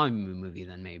it's a zombie movie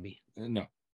then, maybe. No. is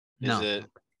No. it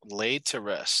Laid to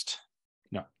Rest?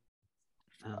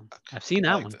 I've seen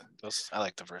I that like one. I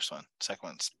like the first one. Second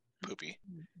one's poopy.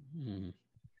 Hmm.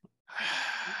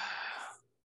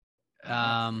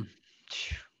 I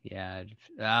Yeah.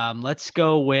 Let's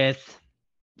go with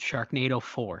Sharknado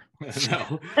 4.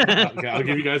 No. Okay, I'll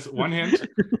give you guys one hint.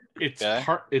 It's Okay.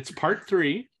 part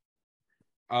 3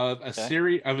 of a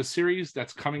Okay. series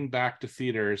that's coming back to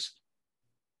theaters,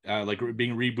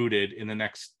 being rebooted in the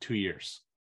next 2 years.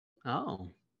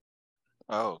 Oh.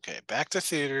 Oh, okay. Back to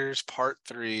theaters, part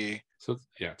 3. So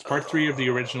yeah, it's part 3 of the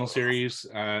original series,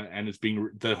 and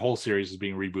the whole series is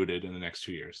being rebooted in the next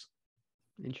 2 years,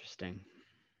 Interesting.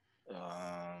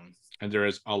 and there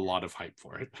is a lot of hype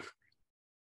for it.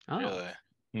 Oh. Really?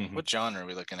 Mhm. What genre are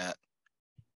we looking at?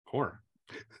 Horror.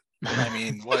 I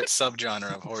mean, what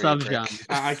subgenre of horror? you pick?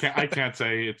 Subgenre. I can't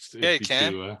say it's. Yeah, you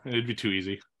can. It'd be too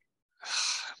easy.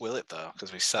 Will it though?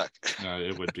 Because we suck.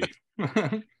 It would be.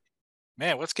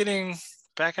 Man, what's getting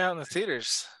back out in the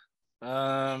theaters?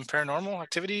 Paranormal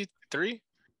Activity 3?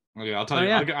 Okay, I'll tell Oh, you.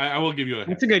 yeah. I will give you a.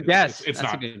 That's hint. a good guess. It's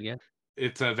That's not. a good guess.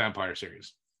 It's a vampire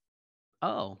series.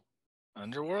 Oh.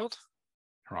 Underworld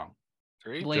Wrong.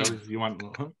 3? Blade. Joe, you want?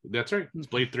 That's right. It's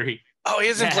Blade 3. Oh, he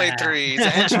isn't Blade 3. He's a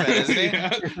henchman, isn't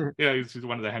he? Yeah, he's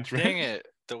one of the henchmen. Dang it.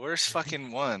 The worst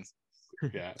fucking one.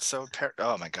 Yeah.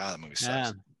 Oh my god, that movie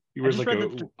sucks. He wears just like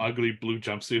read a ugly blue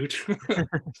jumpsuit.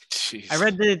 Jeez. I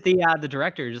read that the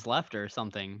director just left or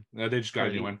something. No, they just got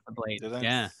a new one. The Blade. Did they?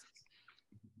 Yeah,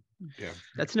 Yeah,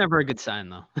 that's never a good sign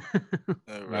though. All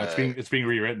no, right. it's being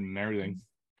rewritten and everything.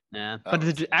 Yeah, Oh,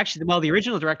 but actually, well, the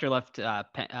original director left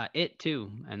it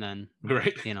too, and then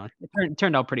Right. it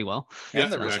turned out pretty well. Yeah,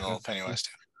 And the original exactly. Pennywise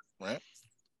too, right?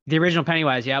 The original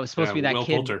Pennywise, yeah, it was supposed to be that Will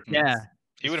kid. Poulter. Yeah,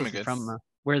 He would have been good. from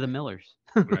Where the Millers.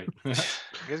 Right. You guys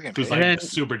getting Who's paid? like then-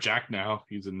 super jacked now.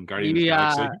 He's in Guardians of the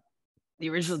Galaxy. The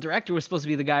original director was supposed to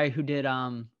be the guy who did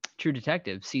True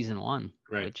Detective season 1,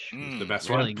 Right. which The best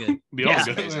really one. good. The Yeah.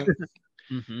 only good.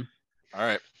 hmm All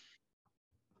right.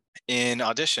 In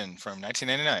Audition from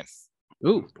 1999,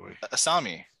 Ooh, Boy.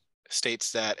 Asami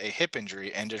states that a hip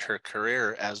injury ended her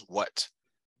career as what?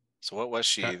 So what was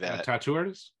she? A That tattoo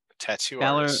artist? tattoo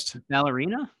artist,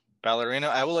 ballerina. ballerina?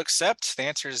 I will accept. The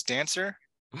answer is dancer.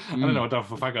 I don't know what the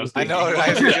fuck I was I thinking. know.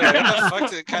 I feel like,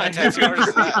 what the fuck kind of tattoo artist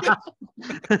is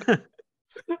that?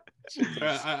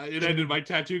 It ended my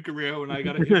tattoo career when I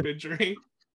got a hip injury.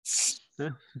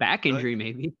 Back injury,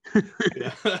 maybe.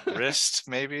 Yeah. Wrist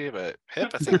maybe, but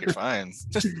hip. I think you're fine.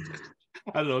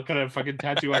 I don't know what kind of fucking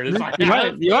tattoo artist I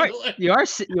You are, am.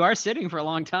 you are sitting for a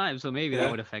long time, so maybe that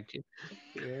Yeah. would affect you.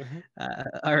 Yeah.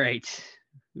 All right,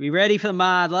 we ready for the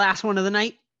last one of the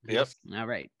night? Yep. All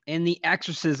right. In the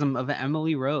exorcism of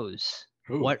Emily Rose,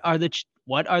 Ooh. what are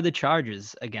the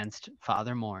charges against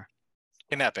Father Moore?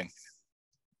 Kidnapping.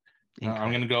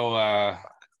 I'm gonna go.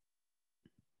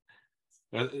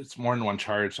 It's more than one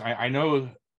charge. I know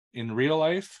in real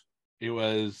life it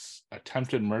was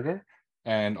attempted murder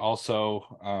and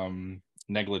also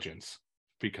negligence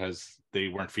because they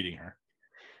weren't feeding her.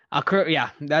 Yeah,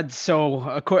 that's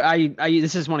so.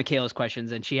 This is one of Kayla's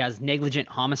questions, and she has negligent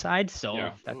homicide. So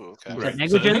Yeah. that's Ooh, okay. Right.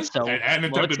 negligence, so and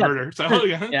we'll attempted accept murder. So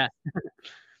yeah, Yeah.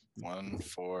 1,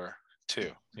 4,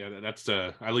 2. yeah, that's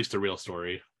at least the real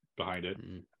story behind it.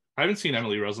 Mm. I haven't seen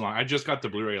Emily Rose in a long. I just got the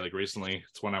Blu-ray like recently.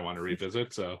 It's one I want to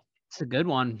revisit. So it's a good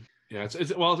one. yeah,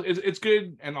 it's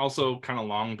good and also kind of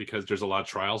long because there's a lot of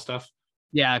trial stuff.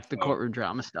 Yeah, the Oh. courtroom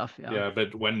drama stuff. Yeah. Yeah,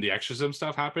 but when the exorcism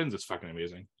stuff happens, it's fucking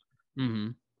amazing.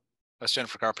 Mm-hmm. That's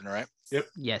Jennifer Carpenter, right? Yes.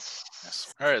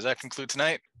 Yes. All right. Does that conclude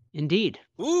tonight? Indeed.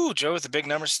 Ooh, Joe with the big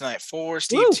numbers tonight. 4,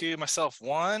 Steve Woo! 2, myself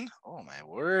 1. Oh my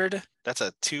word. That's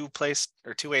a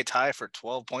two-way tie for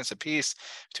 12 points apiece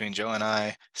between Joe and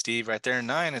I. Steve right there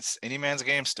 9. It's any man's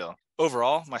game still.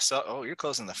 Overall, myself, you're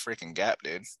closing the freaking gap,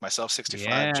 dude. Myself 65,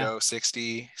 Yeah. Joe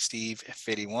 60, Steve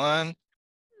 51.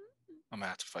 I'm gonna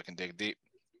have to fucking dig deep.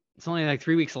 It's only like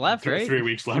 3 weeks left, right? 3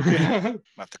 weeks left. Yeah. I'm gonna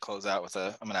have to close out with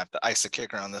I'm gonna have to ice a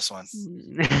kicker on this one.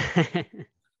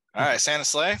 All right, Santa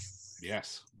Sleigh,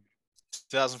 Yes.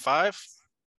 2005.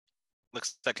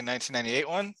 Looks like a 1998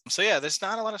 one. So yeah, there's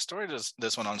not a lot of story to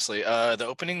this one, honestly. The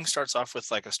opening starts off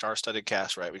with like a star-studded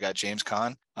cast, right? We got James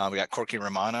Caan, we got Corky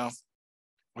Romano,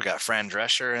 we got Fran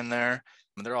Drescher in there.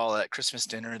 They're all at Christmas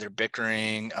dinner. They're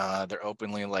bickering. They're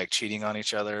openly like cheating on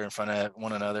each other in front of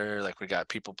one another. Like we got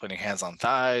people putting hands on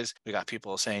thighs. We got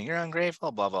people saying you're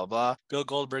ungrateful, blah blah blah. Bill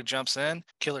Goldberg jumps in.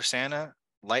 Killer Santa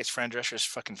lights Fran Drescher's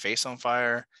fucking face on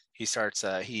fire. He starts.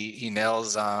 He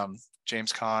nails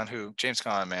James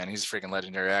Caan, man, he's a freaking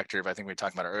legendary actor. But I think we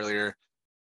talked about it earlier.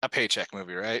 A paycheck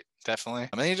movie, right? Definitely.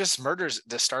 I mean, he just murders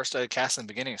the star-studded cast in the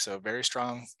beginning. So very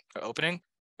strong opening.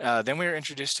 Then we were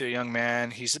introduced to a young man.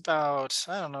 He's about,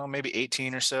 I don't know, maybe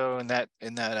 18 or so in that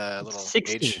little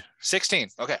 16. age. 16.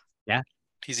 Okay. Yeah.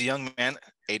 He's a young man,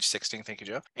 age 16. Thank you,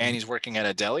 Joe. And he's working at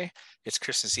a deli. It's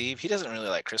Christmas Eve. He doesn't really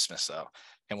like Christmas though,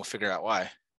 and we'll figure out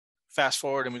why. Fast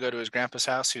forward and we go to his grandpa's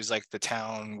house, who's like the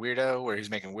town weirdo where he's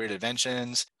making weird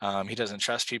inventions. He doesn't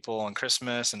trust people on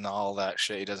Christmas and all that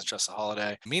shit. He doesn't trust the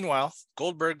holiday. Meanwhile,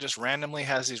 Goldberg just randomly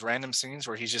has these random scenes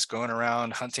where he's just going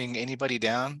around hunting anybody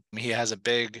down. He has a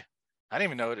big, I don't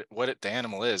even know what the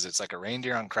animal is. It's like a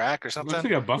reindeer on crack or Looks something.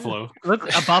 like a buffalo. Look,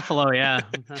 a buffalo, yeah.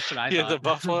 That's what I Yeah, thought. the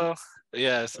buffalo.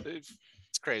 Yeah,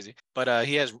 it's crazy. But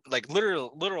he has like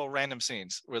literal random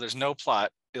scenes where there's no plot.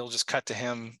 It'll just cut to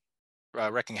him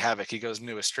wrecking havoc. He goes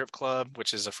into a strip club,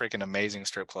 which is a freaking amazing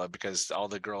strip club because all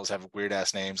the girls have weird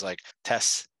ass names like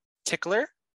Tess Tickler,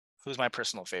 who's my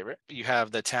personal favorite. You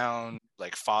have the town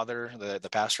like father, the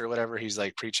pastor or whatever. He's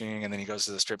like preaching, and then he goes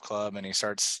to the strip club and he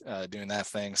starts doing that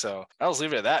thing. So I'll just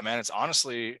leave it at that, man. It's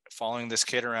honestly following this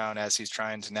kid around as he's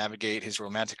trying to navigate his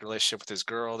romantic relationship with his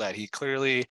girl that he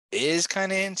clearly is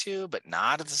kind of into, but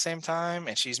not at the same time.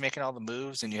 And she's making all the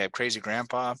moves. And you have Crazy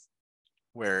Grandpa,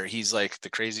 where he's like the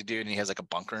crazy dude and he has like a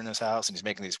bunker in his house and he's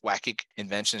making these wacky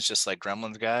inventions just like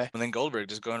Gremlins guy. And then Goldberg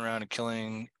just going around and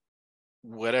killing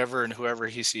whatever and whoever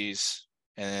he sees.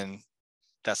 And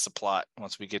that's the plot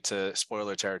once we get to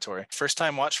spoiler territory. First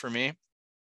time watch for me.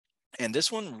 And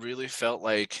this one really felt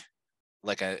like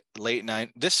a late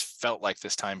night. This felt like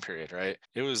this time period, right?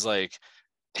 It was like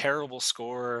terrible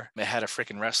score. It had a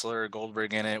freaking wrestler,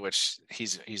 Goldberg, in it, which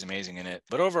he's amazing in it.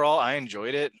 But overall, I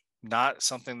enjoyed it. Not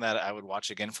something that I would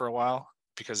watch again for a while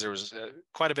because there was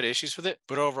quite a bit of issues with it.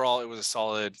 But overall, it was a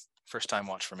solid first time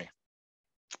watch for me.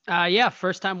 Yeah,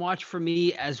 first time watch for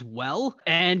me as well.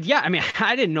 And yeah, I mean,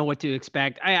 I didn't know what to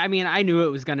expect. I mean, I knew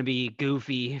it was going to be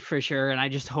goofy for sure. And I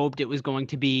just hoped it was going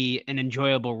to be an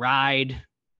enjoyable ride.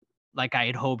 Like I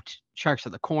had hoped Sharks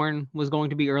of the Corn was going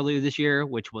to be earlier this year,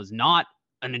 which was not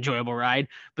an enjoyable ride.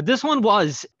 But this one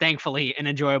was, thankfully, an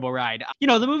enjoyable ride. You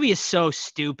know, the movie is so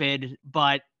stupid,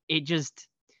 but it just,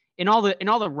 in all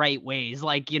the right ways,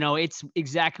 like, you know, it's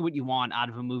exactly what you want out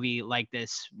of a movie like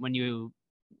this when you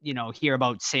hear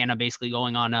about Santa basically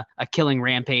going on a killing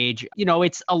rampage. You know,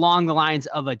 it's along the lines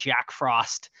of a Jack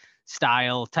Frost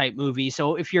style type movie.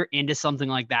 So if you're into something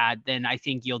like that, then I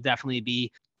think you'll definitely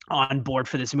be on board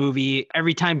for this movie.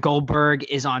 Every time Goldberg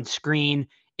is on screen,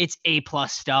 it's A+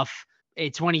 stuff.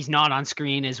 It's when he's not on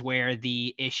screen is where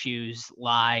the issues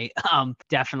lie,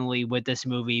 definitely with this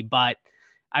movie. But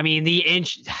I mean, the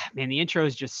intro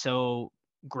is just so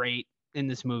great in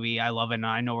this movie. I love it, and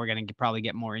I know we're gonna probably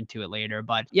get more into it later.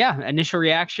 But yeah, initial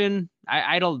reaction,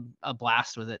 I had a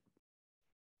blast with it.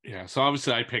 Yeah, so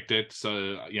obviously I picked it.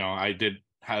 So I did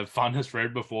have fondness for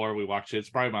it before we watched it. It's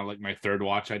probably my third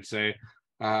watch, I'd say.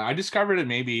 I discovered it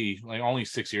maybe like only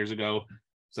 6 years ago.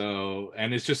 So,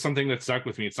 and it's just something that stuck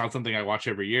with me. It's not something I watch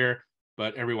every year,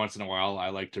 but every once in a while I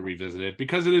like to revisit it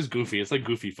because it is goofy. It's like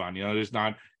goofy fun. There's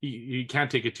not, you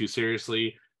can't take it too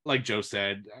seriously. Like Joe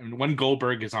said, I mean, when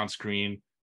Goldberg is on screen,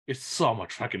 it's so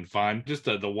much fucking fun. Just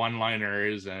the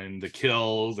one-liners and the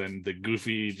kills and the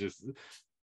goofy,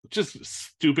 just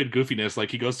stupid goofiness.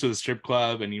 Like he goes to the strip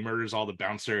club and he murders all the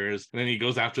bouncers, and then he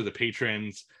goes after the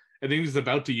patrons. And then he's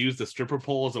about to use the stripper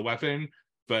pole as a weapon,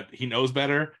 but he knows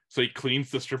better, so he cleans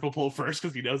the stripper pole first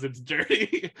because he knows it's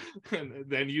dirty, and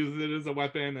then uses it as a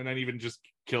weapon, and then even just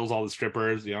kills all the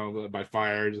strippers, by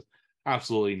fire. Just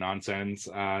absolutely nonsense.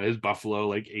 His buffalo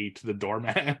like ate the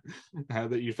doorman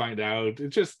that you find out.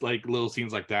 It's just like little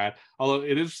scenes like that. Although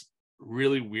it is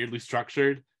really weirdly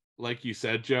structured, like you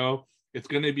said, Joe. It's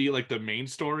going to be like the main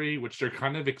story, which they're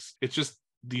kind of it's just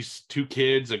these two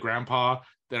kids, a grandpa,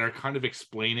 that are kind of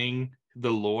explaining the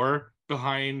lore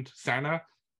behind Santa,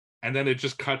 and then it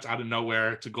just cuts out of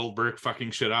nowhere to Goldberg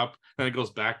fucking shit up, then it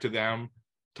goes back to them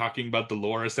talking about the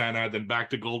lore of Santa, then back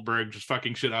to Goldberg just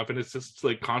fucking shit up, and it's just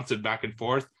like constant back and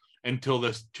forth until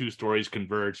the two stories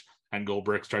converge and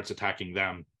Goldberg starts attacking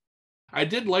them. I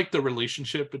did like the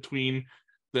relationship between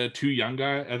the young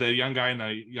guy and the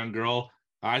young girl.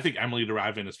 I think Emily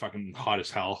DeRavin is fucking hot as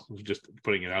hell, just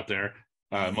putting it out there.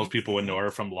 Most people would know her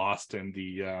from Lost and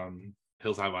the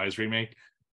Hills Have Eyes remake.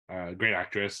 Great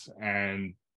actress.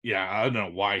 And yeah, I don't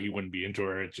know why he wouldn't be into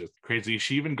her. It's just crazy.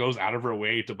 She even goes out of her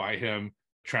way to buy him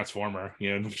Transformer,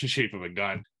 in the shape of a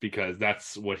gun, because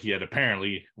that's what he had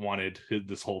apparently wanted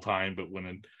this whole time. But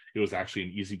when it was actually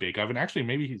an easy bake oven. Actually,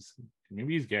 maybe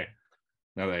he's gay.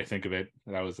 Now that I think of it,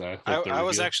 that was I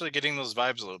was actually getting those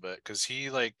vibes a little bit because he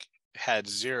like had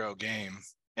zero game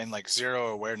and like zero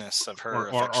awareness of her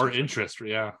or interest.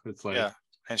 Yeah, it's like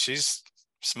and she's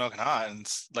smoking hot and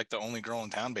it's like the only girl in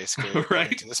town basically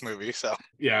right to this movie. So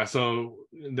yeah, so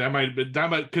that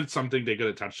might could something they could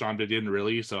have touched on, but didn't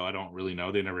really. So I don't really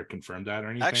know. They never confirmed that or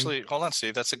anything. Actually, hold on,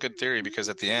 Steve. That's a good theory because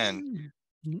at the end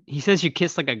he says you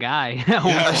kiss like a guy.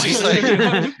 Yeah, she's like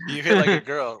you hit like a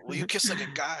girl. Well, you kiss like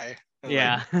a guy.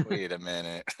 Yeah. Like, wait a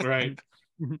minute. Right.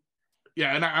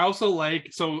 Yeah, and I also like,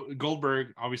 so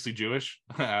Goldberg, obviously Jewish,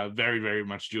 very, very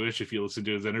much Jewish if you listen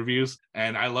to his interviews.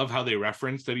 And I love how they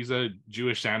reference that he's a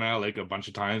Jewish Santa like a bunch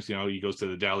of times. He goes to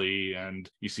the deli and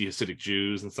you see Hasidic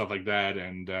Jews and stuff like that.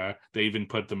 And they even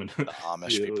put them in the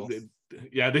Amish people.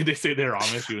 They say they're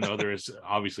Amish, even though there is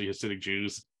obviously Hasidic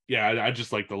Jews. Yeah, I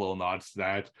just like the little nods to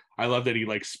that. I love that he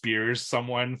like spears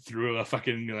someone through a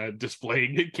fucking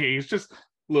display case, just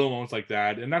little moments like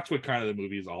that. And that's what kind of the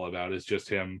movie is all about, is just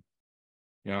him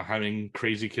having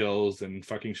crazy kills and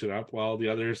fucking shit up while the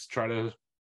others try to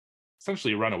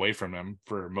essentially run away from him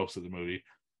for most of the movie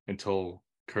until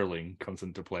curling comes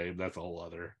into play. That's a whole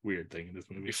other weird thing in this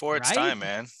movie. Before it's time,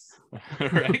 man.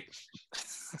 Right?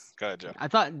 Go ahead, Joe. I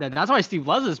thought that's why Steve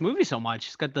loves this movie so much.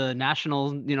 It's got the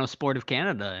national, sport of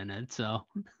Canada in it. So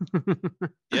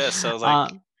yeah, so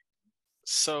like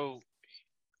so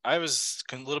I was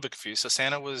a little bit confused. So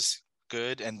Santa was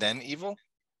good and then evil?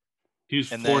 He was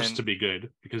forced to be good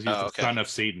because he's the son of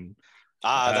Satan.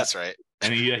 That's right.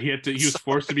 And he was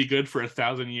forced to be good for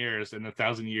 1,000 years, and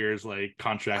 1,000 years like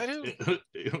contract elapsed.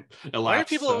 Why are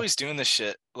people always doing this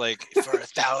shit? Like for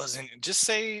 1,000, just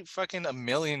say fucking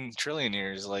 1,000,000 trillion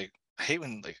years. Like I hate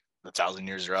when like 1,000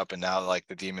 years are up and now like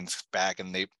the demon's back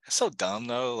and it's so dumb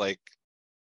though. Like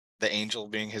the angel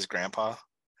being his grandpa.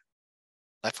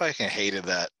 I fucking hated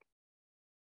that.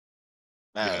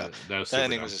 That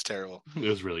ending was just terrible. It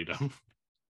was really dumb.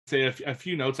 Say a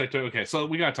few notes I took. Okay, so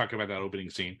we gotta talk about that opening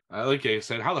scene. Like I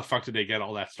said, how the fuck did they get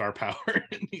all that star power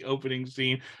in the opening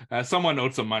scene? Someone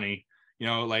owed some money.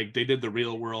 Like they did the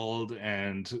Real World,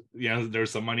 and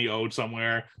there's some money owed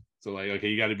somewhere. So like, okay,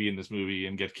 you got to be in this movie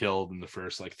and get killed in the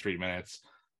first like 3 minutes.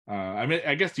 I mean,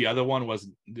 I guess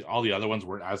all the other ones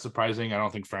weren't as surprising. I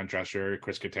don't think Fran Drescher,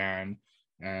 Chris Kattan,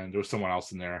 and there was someone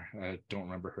else in there. I don't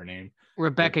remember her name.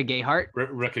 Rebecca Gayheart.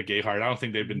 Rebecca Gayheart. I don't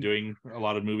think they've been doing a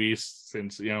lot of movies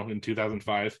since in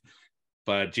 2005.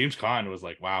 But James Caan was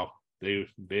like, wow, they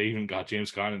even got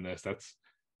James Caan in this. That's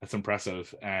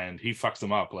impressive. And he fucks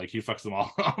them up. Like he fucks them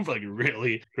all up like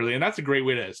really, really. And that's a great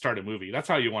way to start a movie. That's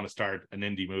how you want to start an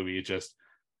indie movie. Just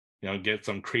get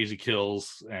some crazy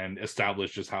kills and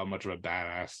establish just how much of a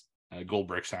badass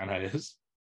Goldberg Santa is.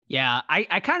 Yeah,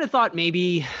 I kind of thought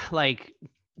maybe like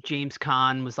James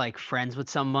Caan was like friends with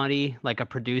somebody, like a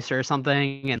producer or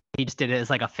something, and he just did it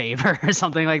as like a favor or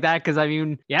something like that. Because I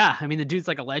mean, the dude's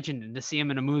like a legend, and to see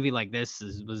him in a movie like this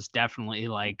was definitely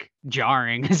like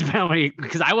jarring, especially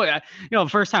because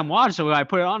first time watch, so I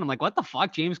put it on, I'm like, what the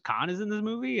fuck, James Caan is in this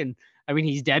movie, and I mean,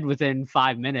 he's dead within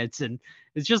 5 minutes, and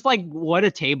it's just like, what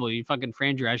a table. You fucking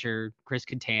Fran Drescher, Chris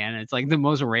Kattan. It's like the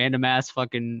most random ass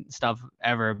fucking stuff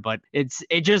ever, but it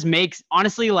just makes,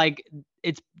 honestly, like,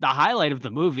 it's the highlight of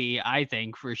the movie, I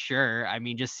think, for sure. I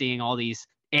mean, just seeing all these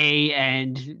A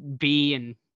and B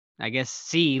and I guess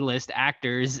C list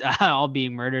actors all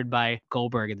being murdered by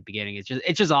Goldberg at the beginning.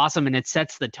 It's just awesome, and it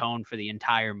sets the tone for the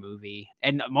entire movie.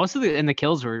 And most of the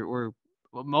kills were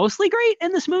mostly great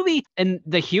in this movie, and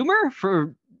the humor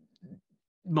for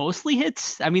mostly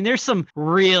hits. I mean, there's some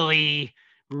really,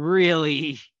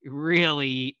 really,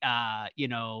 really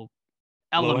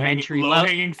elementary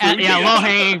low-hanging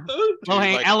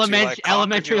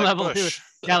elementary level too.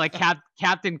 Yeah, like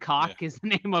Captain Cock is the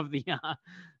name of the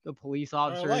police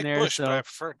officer in there. Bush, so but I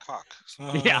prefer Cock.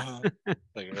 Yeah.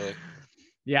 Like really.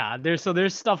 Yeah, there's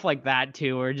stuff like that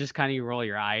too, where just kind of you roll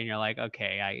your eye and you're like,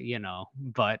 okay,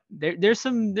 but there's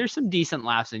some decent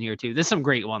laughs in here too. There's some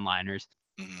great one-liners.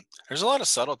 Mm-hmm. There's a lot of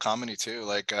subtle comedy too.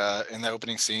 Like in the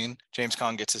opening scene, James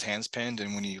Caan gets his hands pinned,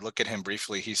 and when you look at him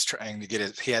briefly, he's trying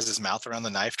to he has his mouth around the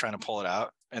knife trying to pull it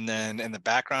out. And then in the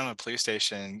background of the police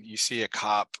station, you see a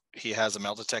cop. He has a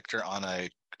metal detector on a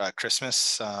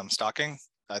Christmas stocking.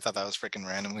 I thought that was freaking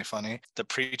randomly funny. The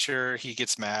preacher, he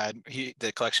gets mad.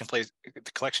 The collection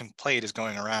plate is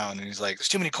going around, and he's like, "There's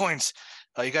too many coins.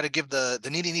 You got to give the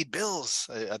needy need bills."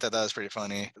 I thought that was pretty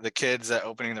funny. The kids that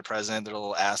opening the present, they're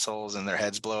little assholes, and their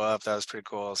heads blow up. That was pretty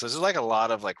cool. So there's like a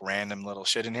lot of like random little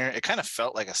shit in here. It kind of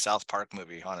felt like a South Park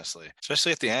movie, honestly,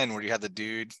 especially at the end where you had the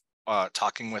dude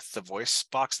talking with the voice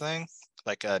box thing,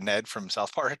 like Ned from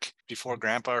South Park, before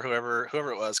Grandpa or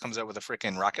whoever it was comes out with a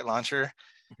freaking rocket launcher.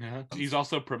 Yeah, he's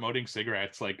also promoting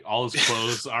cigarettes. Like all his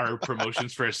clothes are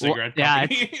promotions for a cigarette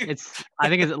company. Yeah, I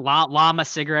think it's Llama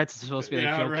cigarettes. It's supposed to be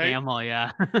like Joe right? Camel,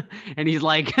 yeah. And he's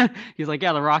like, yeah,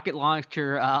 the rocket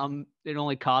launcher. It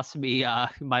only cost me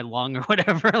my lung or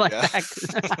whatever like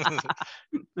that.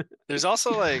 There's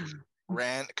also like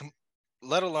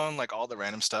let alone like all the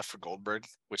random stuff for Goldberg,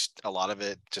 which a lot of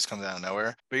it just comes out of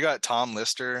nowhere. But you got Tom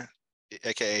Lister,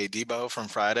 aka Debo from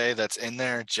Friday, that's in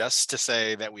there just to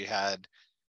say that we had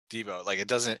Debo. Like, it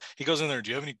doesn't, he goes in there, "Do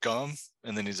you have any gum?"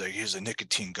 And then he's like, "Here's a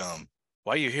nicotine gum.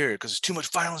 Why are you here?" "Because there's too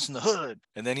much violence in the hood."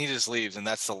 And then he just leaves, and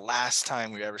that's the last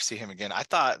time we ever see him again. I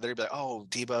thought they'd be like, "Oh,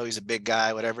 Debo, he's a big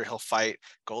guy, whatever, he'll fight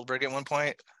Goldberg at one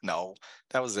point." No,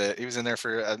 that was it. He was in there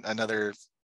for another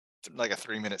like a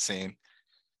 3-minute scene.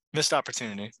 Missed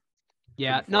opportunity.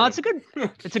 Yeah, no, that's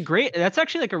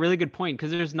actually like a really good point,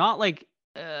 because there's not like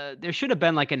there should have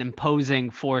been like an imposing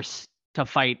force to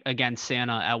fight against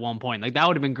Santa at one point. Like that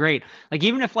would have been great. Like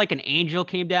even if like an angel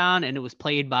came down and it was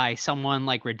played by someone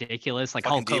like ridiculous, like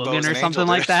Hulk Hogan or something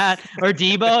like that, or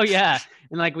Debo, yeah,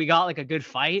 and like we got like a good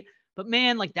fight. But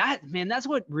that's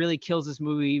what really kills this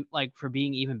movie, like for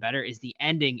being even better, is the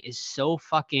ending is so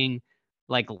fucking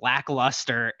like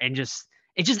lackluster, and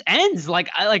it just ends like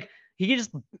he can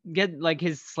just get like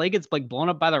his sleigh gets like blown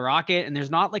up by the rocket, and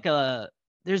there's no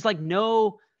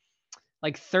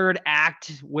like third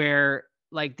act where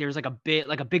like there's like a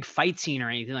big fight scene or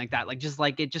anything like that. Like just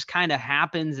like it just kind of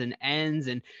happens and ends,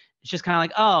 and it's just kind of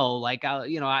like, oh, like,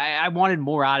 I wanted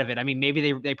more out of it. I mean,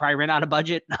 maybe they probably ran out of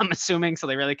budget, I'm assuming, so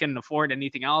they really couldn't afford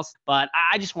anything else. But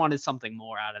I just wanted something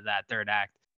more out of that third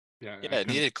act. Yeah, it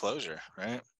needed closure,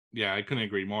 right? Yeah, I couldn't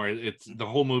agree more. It's the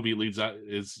whole movie leads up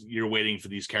is you're waiting for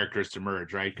these characters to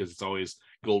merge, right? Because it's always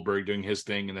Goldberg doing his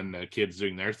thing and then the kids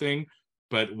doing their thing.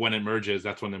 But when it merges,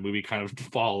 that's when the movie kind of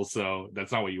falls. So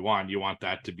that's not what you want. You want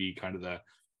that to be kind of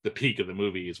the peak of the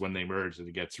movie is when they merge and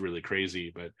it gets really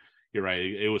crazy. But you're right,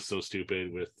 it was so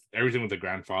stupid with everything with the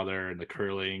grandfather and the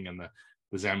curling and the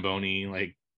Zamboni.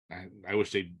 Like I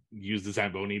wish they'd used the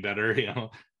Zamboni better,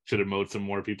 should have mowed some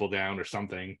more people down or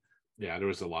something. Yeah, there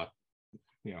was a lot,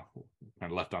 kind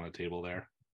of left on the table there.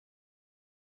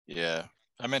 Yeah,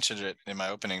 I mentioned it in my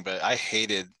opening, but I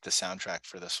hated the soundtrack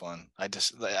for this one.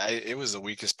 It was the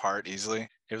weakest part easily.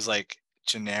 It was like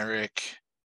generic,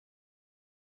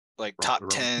 like top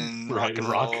 10 rock and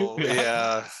roll.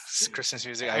 Yeah, Christmas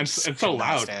music. I just it's so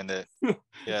loud. Stand it.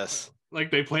 Yes. Like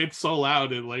they played so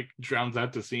loud it like drowns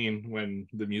out the scene when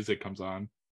the music comes on.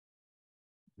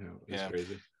 It's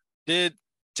crazy. Did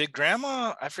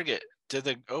Grandma, I forget, did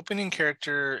the opening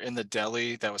character in the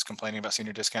deli that was complaining about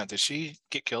senior discount, did she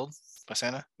get killed by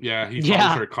Santa? Yeah, he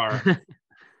followed her car.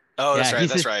 Oh, that's right.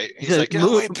 That's right. He's like, get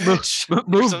away, bitch.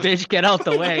 Move, bitch, get out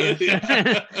the way.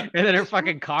 And then her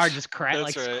fucking car just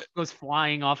goes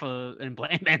flying off an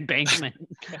embankment.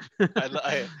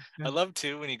 I love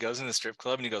too when he goes in the strip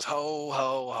club and he goes ho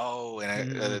ho ho,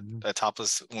 and a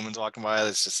topless woman's walking by.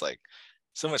 It's just like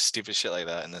so much stupid shit like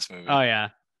that in this movie. Oh yeah,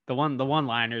 the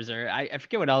one-liners are. I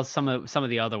forget what else. Some of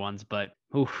the other ones, but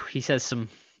he says some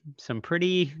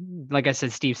pretty, like I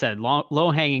said, Steve said,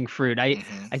 low-hanging fruit. I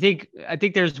think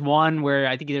there's one where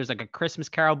I think there's like a Christmas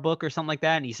Carol book or something like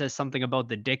that, and he says something about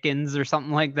the Dickens or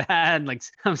something like that, and like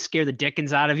I'm scared the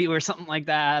Dickens out of you or something like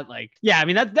that. Like, yeah, I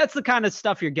mean that's the kind of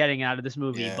stuff you're getting out of this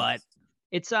movie, but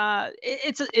it's a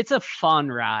fun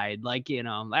ride. Like,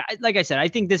 like I said, I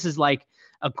think this is like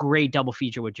a great double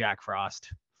feature with Jack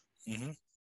Frost. Mm-hmm.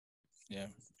 Yeah,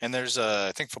 and there's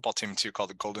I think football team too called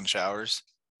the Golden Showers.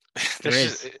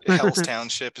 Hell's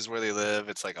Township is where they live.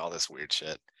 It's like all this weird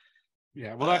shit.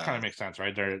 Yeah, well, that kind of makes sense,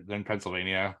 right? They're in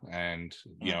Pennsylvania, and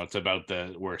it's about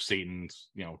where Satan's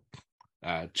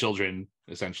children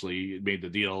essentially made the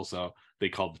deal, so they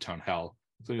called the town Hell.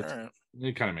 So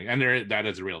it kind of makes, and that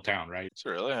is a real town, right? It's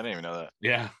really, I didn't even know that.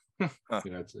 Yeah. Huh.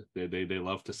 They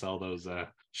love to sell those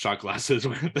shot glasses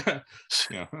with that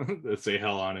say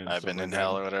hell on it. I've been in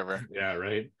hell or whatever. Yeah,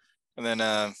 right. And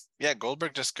then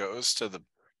Goldberg just goes to the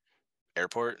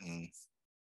airport and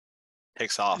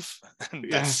takes off.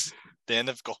 That's the end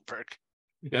of Goldberg.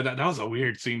 Yeah, that was a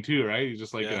weird scene too, right? He's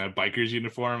just like in a biker's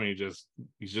uniform, and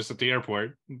he's just at the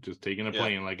airport, just taking a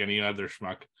plane like any other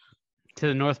schmuck. To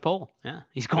the North Pole. Yeah.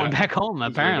 He's going back home,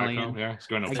 apparently. He's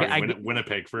going to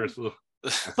Winnipeg first.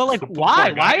 But like,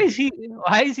 why? Why is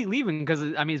he leaving? Because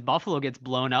I mean, his Buffalo gets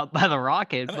blown up by the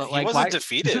rocket. But like, he wasn't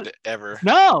defeated ever.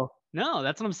 No,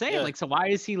 that's what I'm saying. Yeah. Like, so why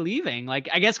is he leaving? Like,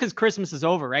 I guess because Christmas is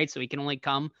over, right? So he can only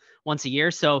come once a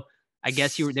year. So I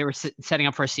guess they were setting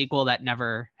up for a sequel that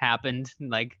never happened.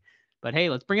 Like, but hey,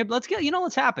 let's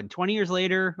happen 20 years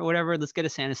later or whatever. Let's get a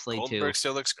Santa Slate too. Goldberg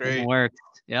still looks great.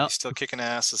 Yeah, he's still kicking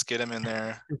ass. Let's get him in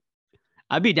there.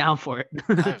 I'd be down for it.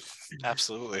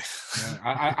 Absolutely. Yeah,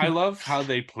 I love how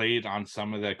they played on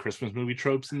some of the Christmas movie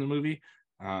tropes in the movie.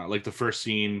 Like the first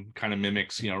scene kind of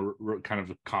mimics, kind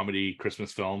of comedy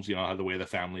Christmas films, how the way the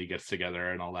family gets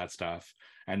together and all that stuff.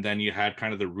 And then you had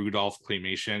kind of the Rudolph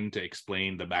claymation to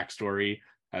explain the backstory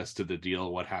as to the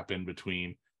deal, what happened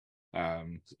between,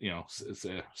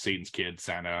 Satan's kid,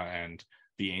 Santa, and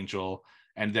the angel.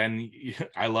 And then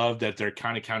I love that they're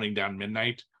kind of counting down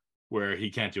midnight, where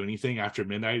he can't do anything after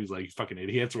midnight. He's like, fucking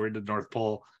idiots, we're in the North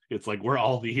Pole. It's like where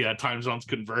all the time zones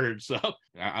converge. So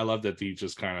I love that he's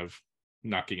just kind of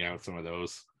knocking out some of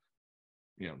those,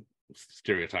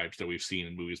 stereotypes that we've seen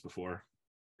in movies before.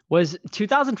 Was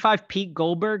 2005 Pete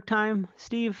Goldberg time,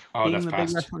 Steve? Oh, that's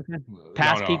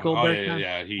past Pete Goldberg time?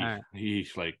 Yeah. He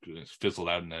like fizzled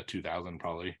out in the 2000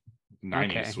 probably.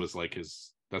 90s was like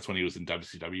that's when he was in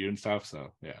WCW and stuff.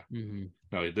 So yeah. Mm-hmm.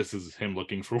 No, this is him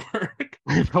looking for work.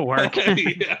 For work.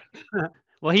 Yeah.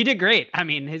 Well, he did great. I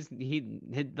mean, his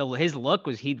look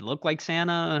was, he looked like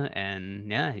Santa, and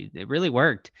it really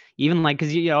worked. Even like,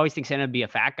 because you always think Santa would be a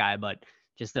fat guy, but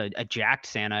just a jacked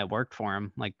Santa, it worked for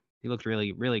him. Like, he looked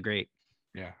really, really great.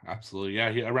 Yeah, absolutely.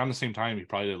 Yeah, around the sime time, he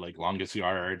probably did like Longest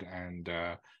Yard and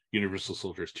Universal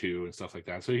Soldiers 2 and stuff like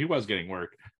that. So he was getting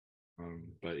work.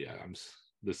 But yeah,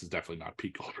 this is definitely not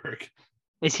Pete Goldberg.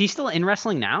 Is he still in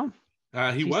wrestling now?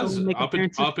 He was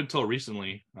up until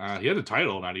recently. He had a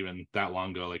title not even that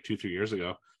long ago, like 2-3 years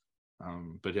ago.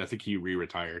 But I think he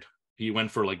re-retired. He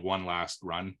went for like one last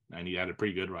run, and he had a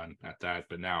pretty good run at that.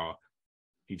 But now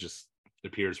he just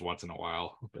appears once in a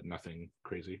while, but nothing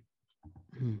crazy.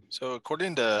 So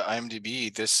according to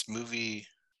IMDb, this movie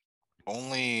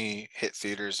only hit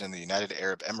theaters in the United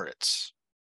Arab Emirates,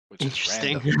 which is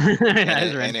Interesting. random. That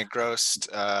is And it grossed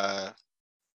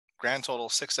grand total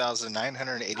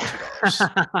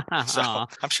 $6,982. So Aw.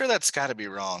 I'm sure that's got to be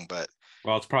wrong, but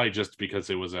Well, it's probably just because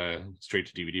it was a straight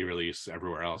to DVD release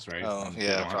everywhere else, right? Oh, And yeah,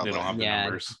 they don't probably. have the Yeah.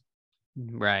 numbers.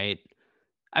 Right.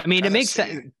 I mean, it Kinda makes see.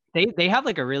 sense. They have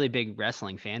like a really big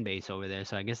wrestling fan base over there,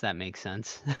 so I guess that makes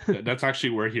sense. That's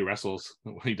actually where he wrestles.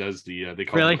 He does they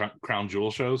call Really? them crown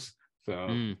jewel shows. So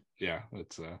Mm. yeah,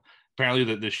 it's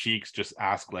apparently the sheiks just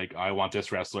ask like, I want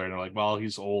this wrestler, and they're like, well,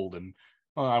 he's old, and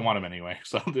I want him anyway.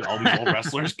 So all these old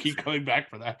wrestlers keep coming back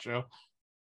for that show.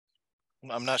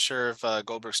 I'm not sure if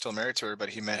Goldberg's still married to her, but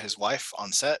he met his wife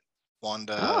on set,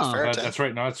 Wanda Oh. Farrington. That's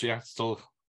right. No, it's still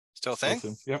Still a thing?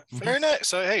 him. Yep. Mhm. Very nice.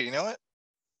 So hey, you know what?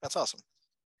 That's awesome.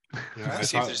 Yeah, Let's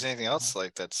see if there's anything else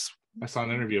like that's. I saw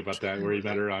an interview about that where he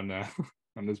met her on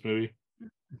on this movie.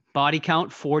 Body count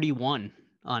 41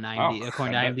 on IMDb,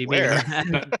 according to IMDb. Where?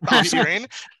 Oh, Screen?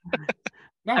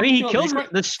 No, I mean, he no, kills he's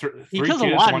got he three kills a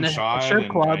kids, lot one in the shot, strip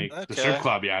and, club. like, the Okay. strip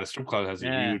club, yeah, the strip club has a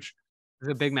Yeah. huge.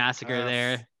 There's a big massacre Uh,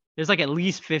 there. There's like at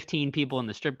least 15 people in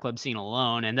the strip club scene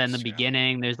alone, and then the Sure.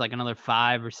 beginning there's like another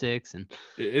 5 or 6. And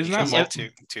Isn't He that kills mo- like two,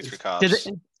 3 cops.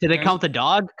 did they Guys- count the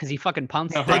dog? Because he fucking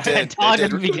pounced No, that right. They did. dog They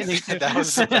at the did. beginning. too. That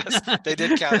was the best. They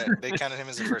did count it. They counted him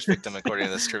as the first victim according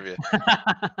to this trivia.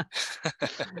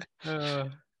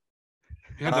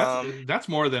 Yeah, that's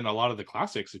more than a lot of the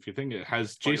classics. If you think it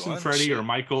has Jason, 41, Freddy, or shit.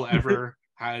 Michael ever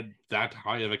had that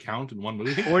high of a count in one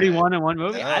movie? 41 in one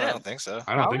movie? No, I I don't, don't think so.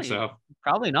 I don't think so.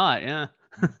 probably not. Yeah.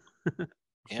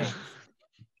 Yeah,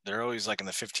 they're always like in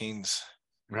the 15s.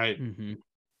 Right. hmm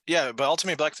Yeah, but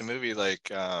Ultimate Black the movie,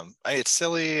 like, it's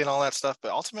silly and all that stuff,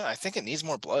 but Ultimate, I think it needs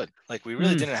more blood. Like, we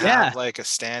really didn't yeah. have like a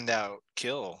standout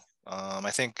kill. I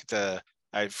think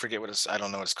I forget I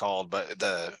don't know what it's called, but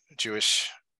the Jewish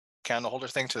candle holder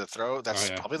thing to the throat, that's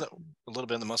yeah. probably a little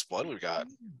bit of the most blood we've got.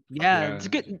 Yeah, it's a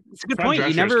good Fran point. You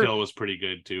Drescher's never kill was pretty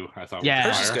good too. I thought. Yeah.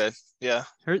 with Hers is fire. good. Yeah.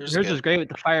 hers Hers is was good. great with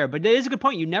the fire, but it is a good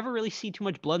point. You never really see too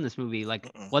much blood in this movie,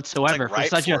 like Mm-mm. It's whatsoever. like right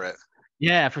for such for a it.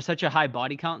 yeah, for such a high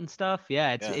body count and stuff.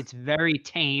 Yeah, Yeah. it's very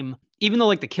tame. Even though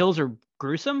like the kills are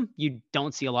gruesome, you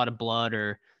don't see a lot of blood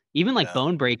or even like Yeah.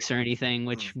 bone breaks or anything,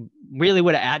 which really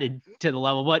would have added to the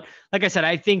level. But like I said,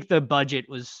 I think the budget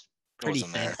was It pretty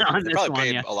wasn't thin there. on They this probably one.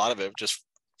 paid Yeah. a lot of it just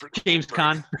for James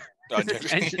Goldberg.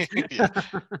 Caan. Yeah.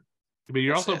 But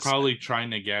you're Yes, also yes. probably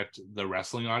trying to get the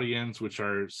wrestling audience, which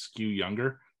are skew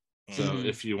younger. So Mhm.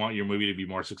 if you want your movie to be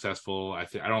more successful, I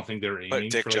don't think they're Put aiming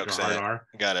dick for like jokes a in hard it. R.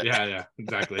 Got it. Yeah,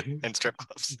 exactly. And strip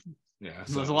clubs. Yeah,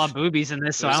 There's so- a lot of boobies in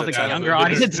this, so I There's don't a think the ton of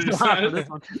younger boobies. audience will have this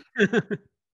one.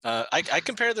 I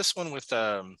compare this one with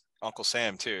Uncle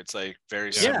Sam too. It's like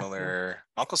very Yeah. similar.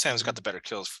 Uncle Sam's got the better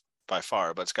kills by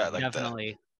far, but it's got like the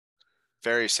Definitely.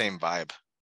 very same vibe.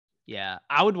 Yeah,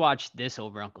 I would watch this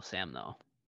over Uncle Sam though.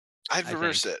 I'd I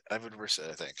reverse it. I would reverse it.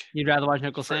 I think. You'd rather watch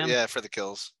Uncle For- Sam? yeah, for the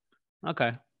kills.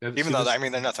 Okay. Yeah, Even see, though this, I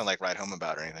mean they're nothing like Ride Home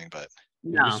about or anything, but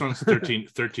No. this one's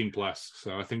 13 plus,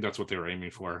 so I think that's what they were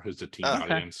aiming for, is the teen Oh,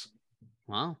 okay. audience.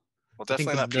 Well, well, I think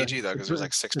definitely not the- PG though, because there's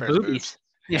like 6 the pairs of boobs.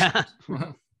 Yeah.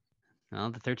 Well,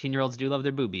 the 13-year-olds do love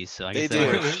their boobies, so I They guess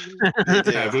that do. works.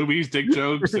 They Yeah, do. boobies, dick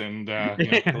jokes, and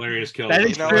hilarious kills. That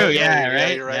is true, what? yeah,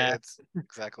 right? You're right. Yeah. It's,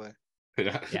 exactly.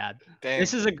 Yeah. Yeah, Dang.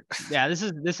 this is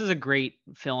a great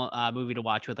film movie to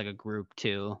watch with like a group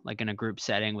too, like in a group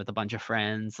setting with a bunch of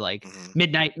friends, like Mhm.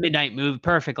 midnight movie,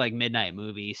 perfect like midnight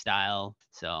movie style.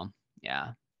 So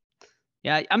yeah,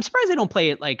 I'm surprised they don't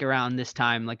play it like around this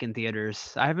time, like in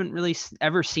theaters. I haven't really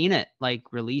ever seen it like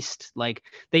released. Like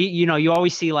you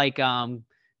always see like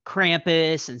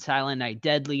Krampus and Silent Night,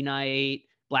 Deadly Night,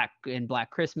 Black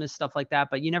Christmas, stuff like that,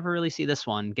 but you never really see this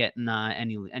one getting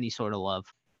any sort of love.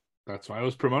 That's why I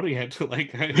was promoting it.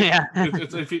 Like, Yeah.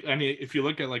 if you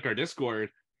look at like our Discord,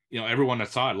 everyone that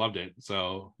saw it loved it.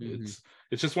 So Mhm.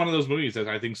 it's just one of those movies that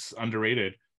I think's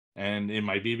underrated, and it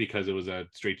might be because it was a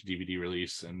straight to DVD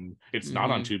release, and it's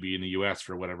not on Tubi in the US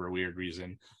for whatever weird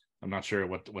reason. I'm not sure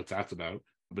what that's about,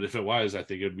 but if it was, I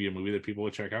think it would be a movie that people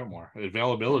would check out more.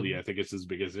 Availability, I think, is his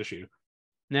biggest issue.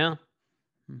 Yeah.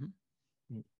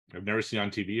 I've never seen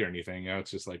on TV or anything.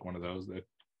 It's just like one of those that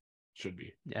should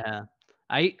be. Yeah.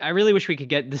 I really wish we could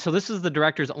get this. So this is the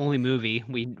director's only movie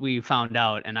we found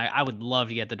out, and I would love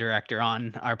to get the director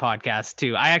on our podcast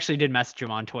too. I actually did message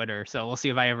him on Twitter, so we'll see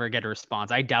if I ever get a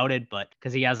response. I doubt it, but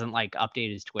because he hasn't like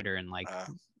updated his Twitter in like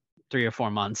 3 or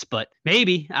 4 months, but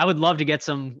maybe I would love to get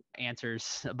some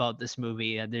answers about this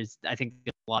movie. I think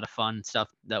there's a lot of fun stuff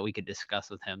that we could discuss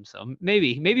with him. So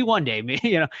maybe one day,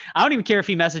 maybe, I don't even care if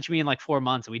he messaged me in like 4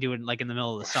 months and we do it like in the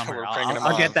middle of the summer.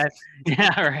 I'll get that.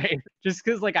 Yeah, right. Just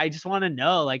because like I just want to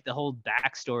know like the whole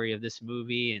backstory of this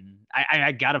movie, and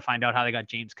I got to find out how they got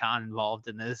James Caan involved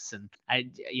in this, and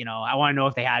I want to know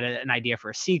if they had an idea for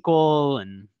a sequel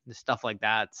and stuff like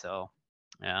that. So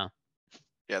yeah.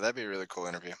 Yeah, that'd be a really cool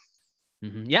interview.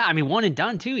 Mm-hmm. Yeah, I mean, one and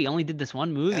done too. He only did this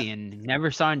one movie and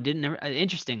never saw and didn't.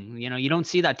 Interesting. You don't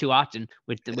see that too often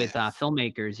with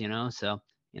filmmakers. So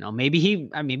maybe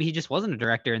he just wasn't a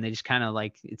director, and they just kind of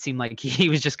like, it seemed like he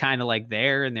was just kind of like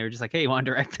there, and they were just like, hey, you want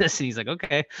to direct this? And he's like,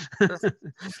 okay. Sure.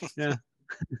 Yeah.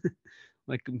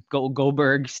 Like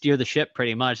Goldberg steer the ship,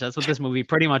 pretty much. That's what this movie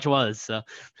pretty much was. So.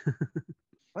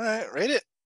 All right, rate it.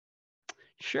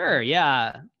 Sure.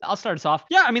 Yeah. I'll start us off.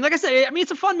 Yeah. I mean, like I said, it's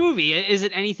a fun movie. Is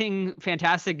it anything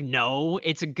fantastic? No.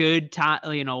 It's a good time,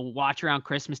 watch around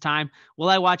Christmas time. Will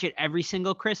I watch it every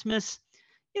single Christmas?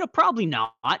 Probably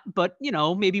not. But,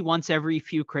 maybe once every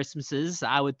few Christmases,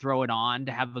 I would throw it on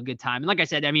to have a good time. And like I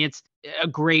said, I mean, it's a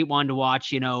great one to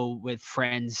watch, with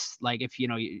friends. Like if,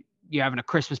 you're having a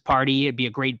Christmas party, it'd be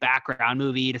a great background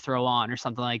movie to throw on or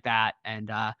something like that.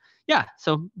 And, yeah,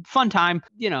 so fun time,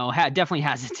 definitely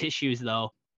has its issues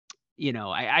though.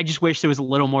 I just wish there was a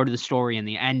little more to the story and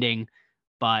the ending,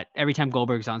 but every time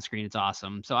Goldberg's on screen, it's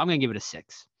awesome. So I'm going to give it a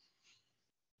 6.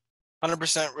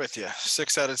 100% with you.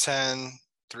 6 out of 10,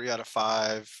 3 out of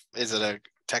 5. Is it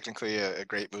technically a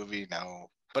great movie? No,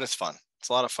 but it's fun. It's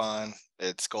a lot of fun.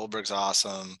 Goldberg's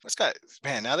awesome. It's got,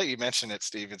 man, now that you mentioned it,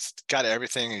 Steve, it's got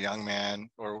everything a young man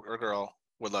or girl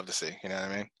would love to see. You know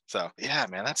what I mean? So yeah,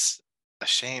 man, that's a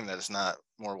shame that it's not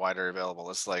more widely available.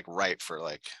 It's like ripe for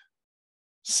like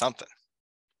something.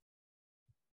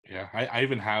 Yeah, I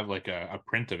even have like a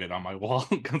print of it on my wall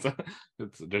because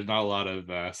there's not a lot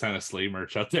of Santa Sleigh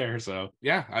merch out there. So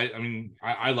yeah, I mean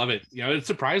I love it. It's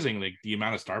surprising like the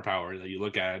amount of star power that you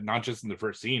look at, not just in the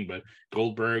first scene, but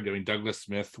Goldberg. I mean, Douglas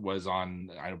Smith was on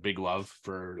Big Love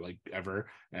for like ever,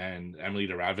 and Emily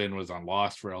DeRavin was on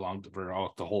Lost for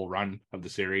the whole run of the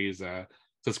series.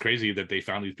 So it's crazy that they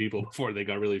found these people before they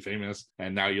got really famous,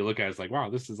 and now you look at it, it's like, wow,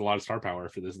 this is a lot of star power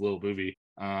for this little movie.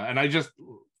 And I just,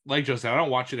 like Joe said, I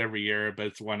don't watch it every year, but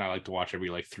it's one I like to watch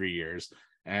every like 3 years,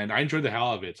 and I enjoyed the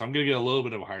hell of it. So I'm gonna get a little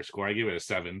bit of a higher score. I give it a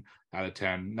 7 out of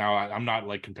 10. Now I'm not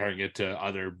like comparing it to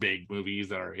other big movies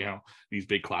that are these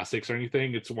big classics or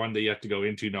anything. It's one that you have to go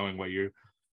into knowing what you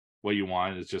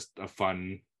want. It's just a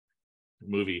fun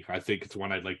movie. I think it's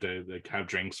one I'd like to have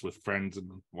drinks with friends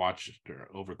and watch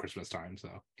over Christmas time. So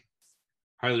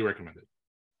highly recommend it.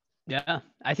 Yeah,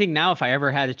 I think now if I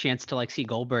ever had a chance to like see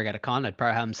Goldberg at a con, I'd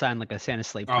probably have him sign like a Santa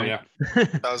Sleigh print. Oh yeah,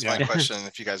 that was my question.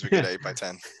 If you guys would get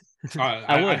 8x10,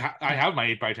 I have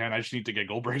my 8x10. I just need to get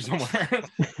Goldberg somewhere.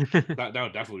 that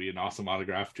would definitely be an awesome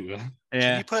autograph to.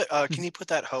 Yeah. Can you put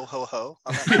that ho ho ho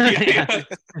on that? Yeah.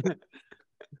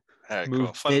 All right, Move,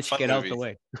 cool. Fun get movie. out the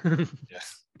way. Yeah.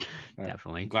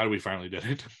 Definitely. Glad we finally did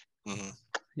it. Mm-hmm.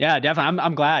 Yeah, definitely.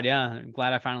 I'm glad. Yeah, I'm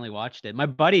glad I finally watched it. My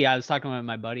buddy, I was talking with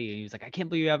my buddy, and he was like, "I can't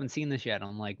believe you haven't seen this yet."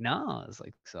 I'm like, "No." I was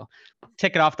like, "So,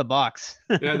 tick it off the box."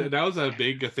 Yeah, that was a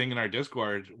big thing in our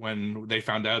Discord when they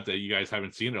found out that you guys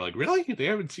haven't seen it. They're like, "Really? They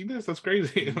haven't seen this? That's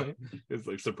crazy." It's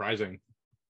like surprising.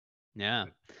 Yeah.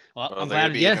 Well, I'm they're glad.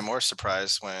 gonna be even more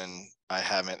surprised when I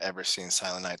haven't ever seen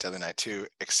Silent Night, Deadly Night 2,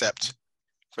 except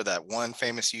for that one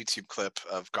famous YouTube clip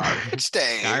of Garbage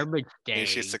Day. Garbage Day. He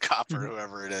shoots the cop or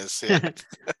whoever it is. Yeah.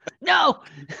 No.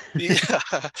 Yeah,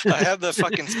 I have the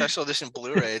fucking special edition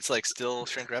Blu-ray. It's like still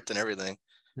shrink wrapped and everything.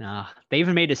 They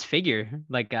even made his figure,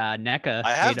 like NECA.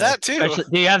 I have that too.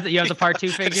 Do you have the part 2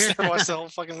 figure? I just never watched the whole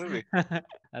fucking movie.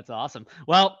 That's awesome.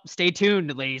 Well, stay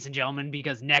tuned, ladies and gentlemen,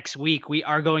 because next week we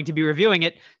are going to be reviewing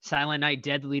it, Silent Night,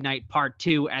 Deadly Night Part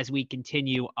 2, as we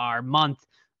continue our month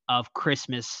of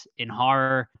Christmas in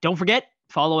horror. Don't forget,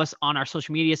 follow us on our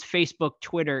social medias, Facebook,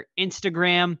 Twitter,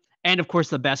 Instagram. And of course,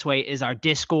 the best way is our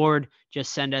Discord.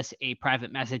 Just send us a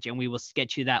private message and we will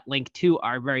get you that link to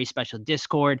our very special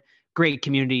Discord. Great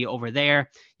community over there.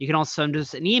 You can also send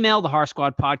us an email,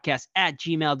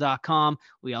 thehorrorsquadpodcast@gmail.com.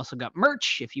 We also got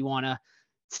merch if you want to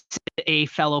send a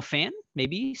fellow fan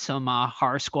maybe some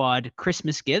Horror Squad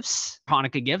Christmas gifts,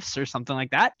 Hanukkah gifts, or something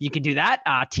like that. You can do that.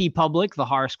 TeePublic, the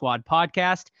Horror Squad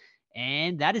podcast.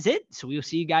 And that is it. So we will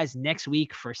see you guys next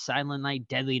week for Silent Night,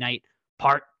 Deadly Night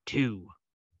Part 2.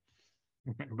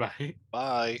 Bye.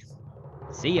 Bye.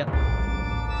 See ya.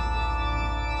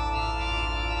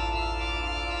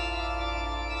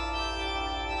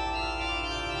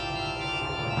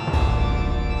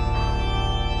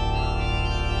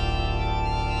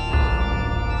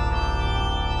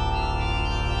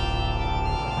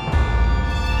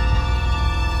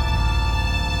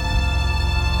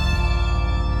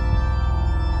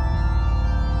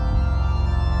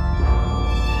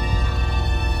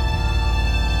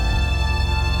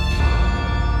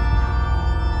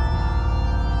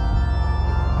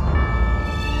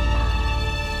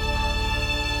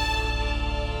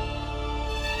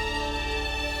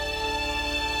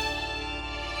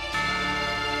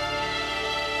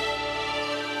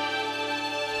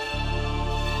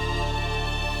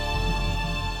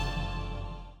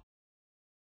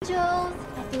 angels.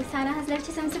 I think Santa has left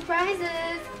you some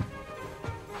surprises.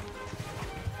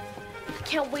 I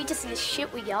can't wait to see the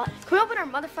shit we got. Can we open our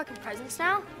motherfucking presents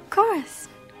now? Of course.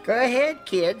 Go ahead,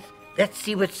 kids. Let's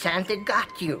see what Santa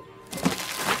got you.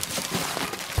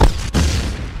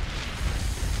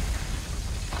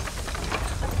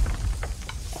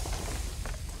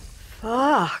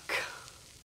 Fuck.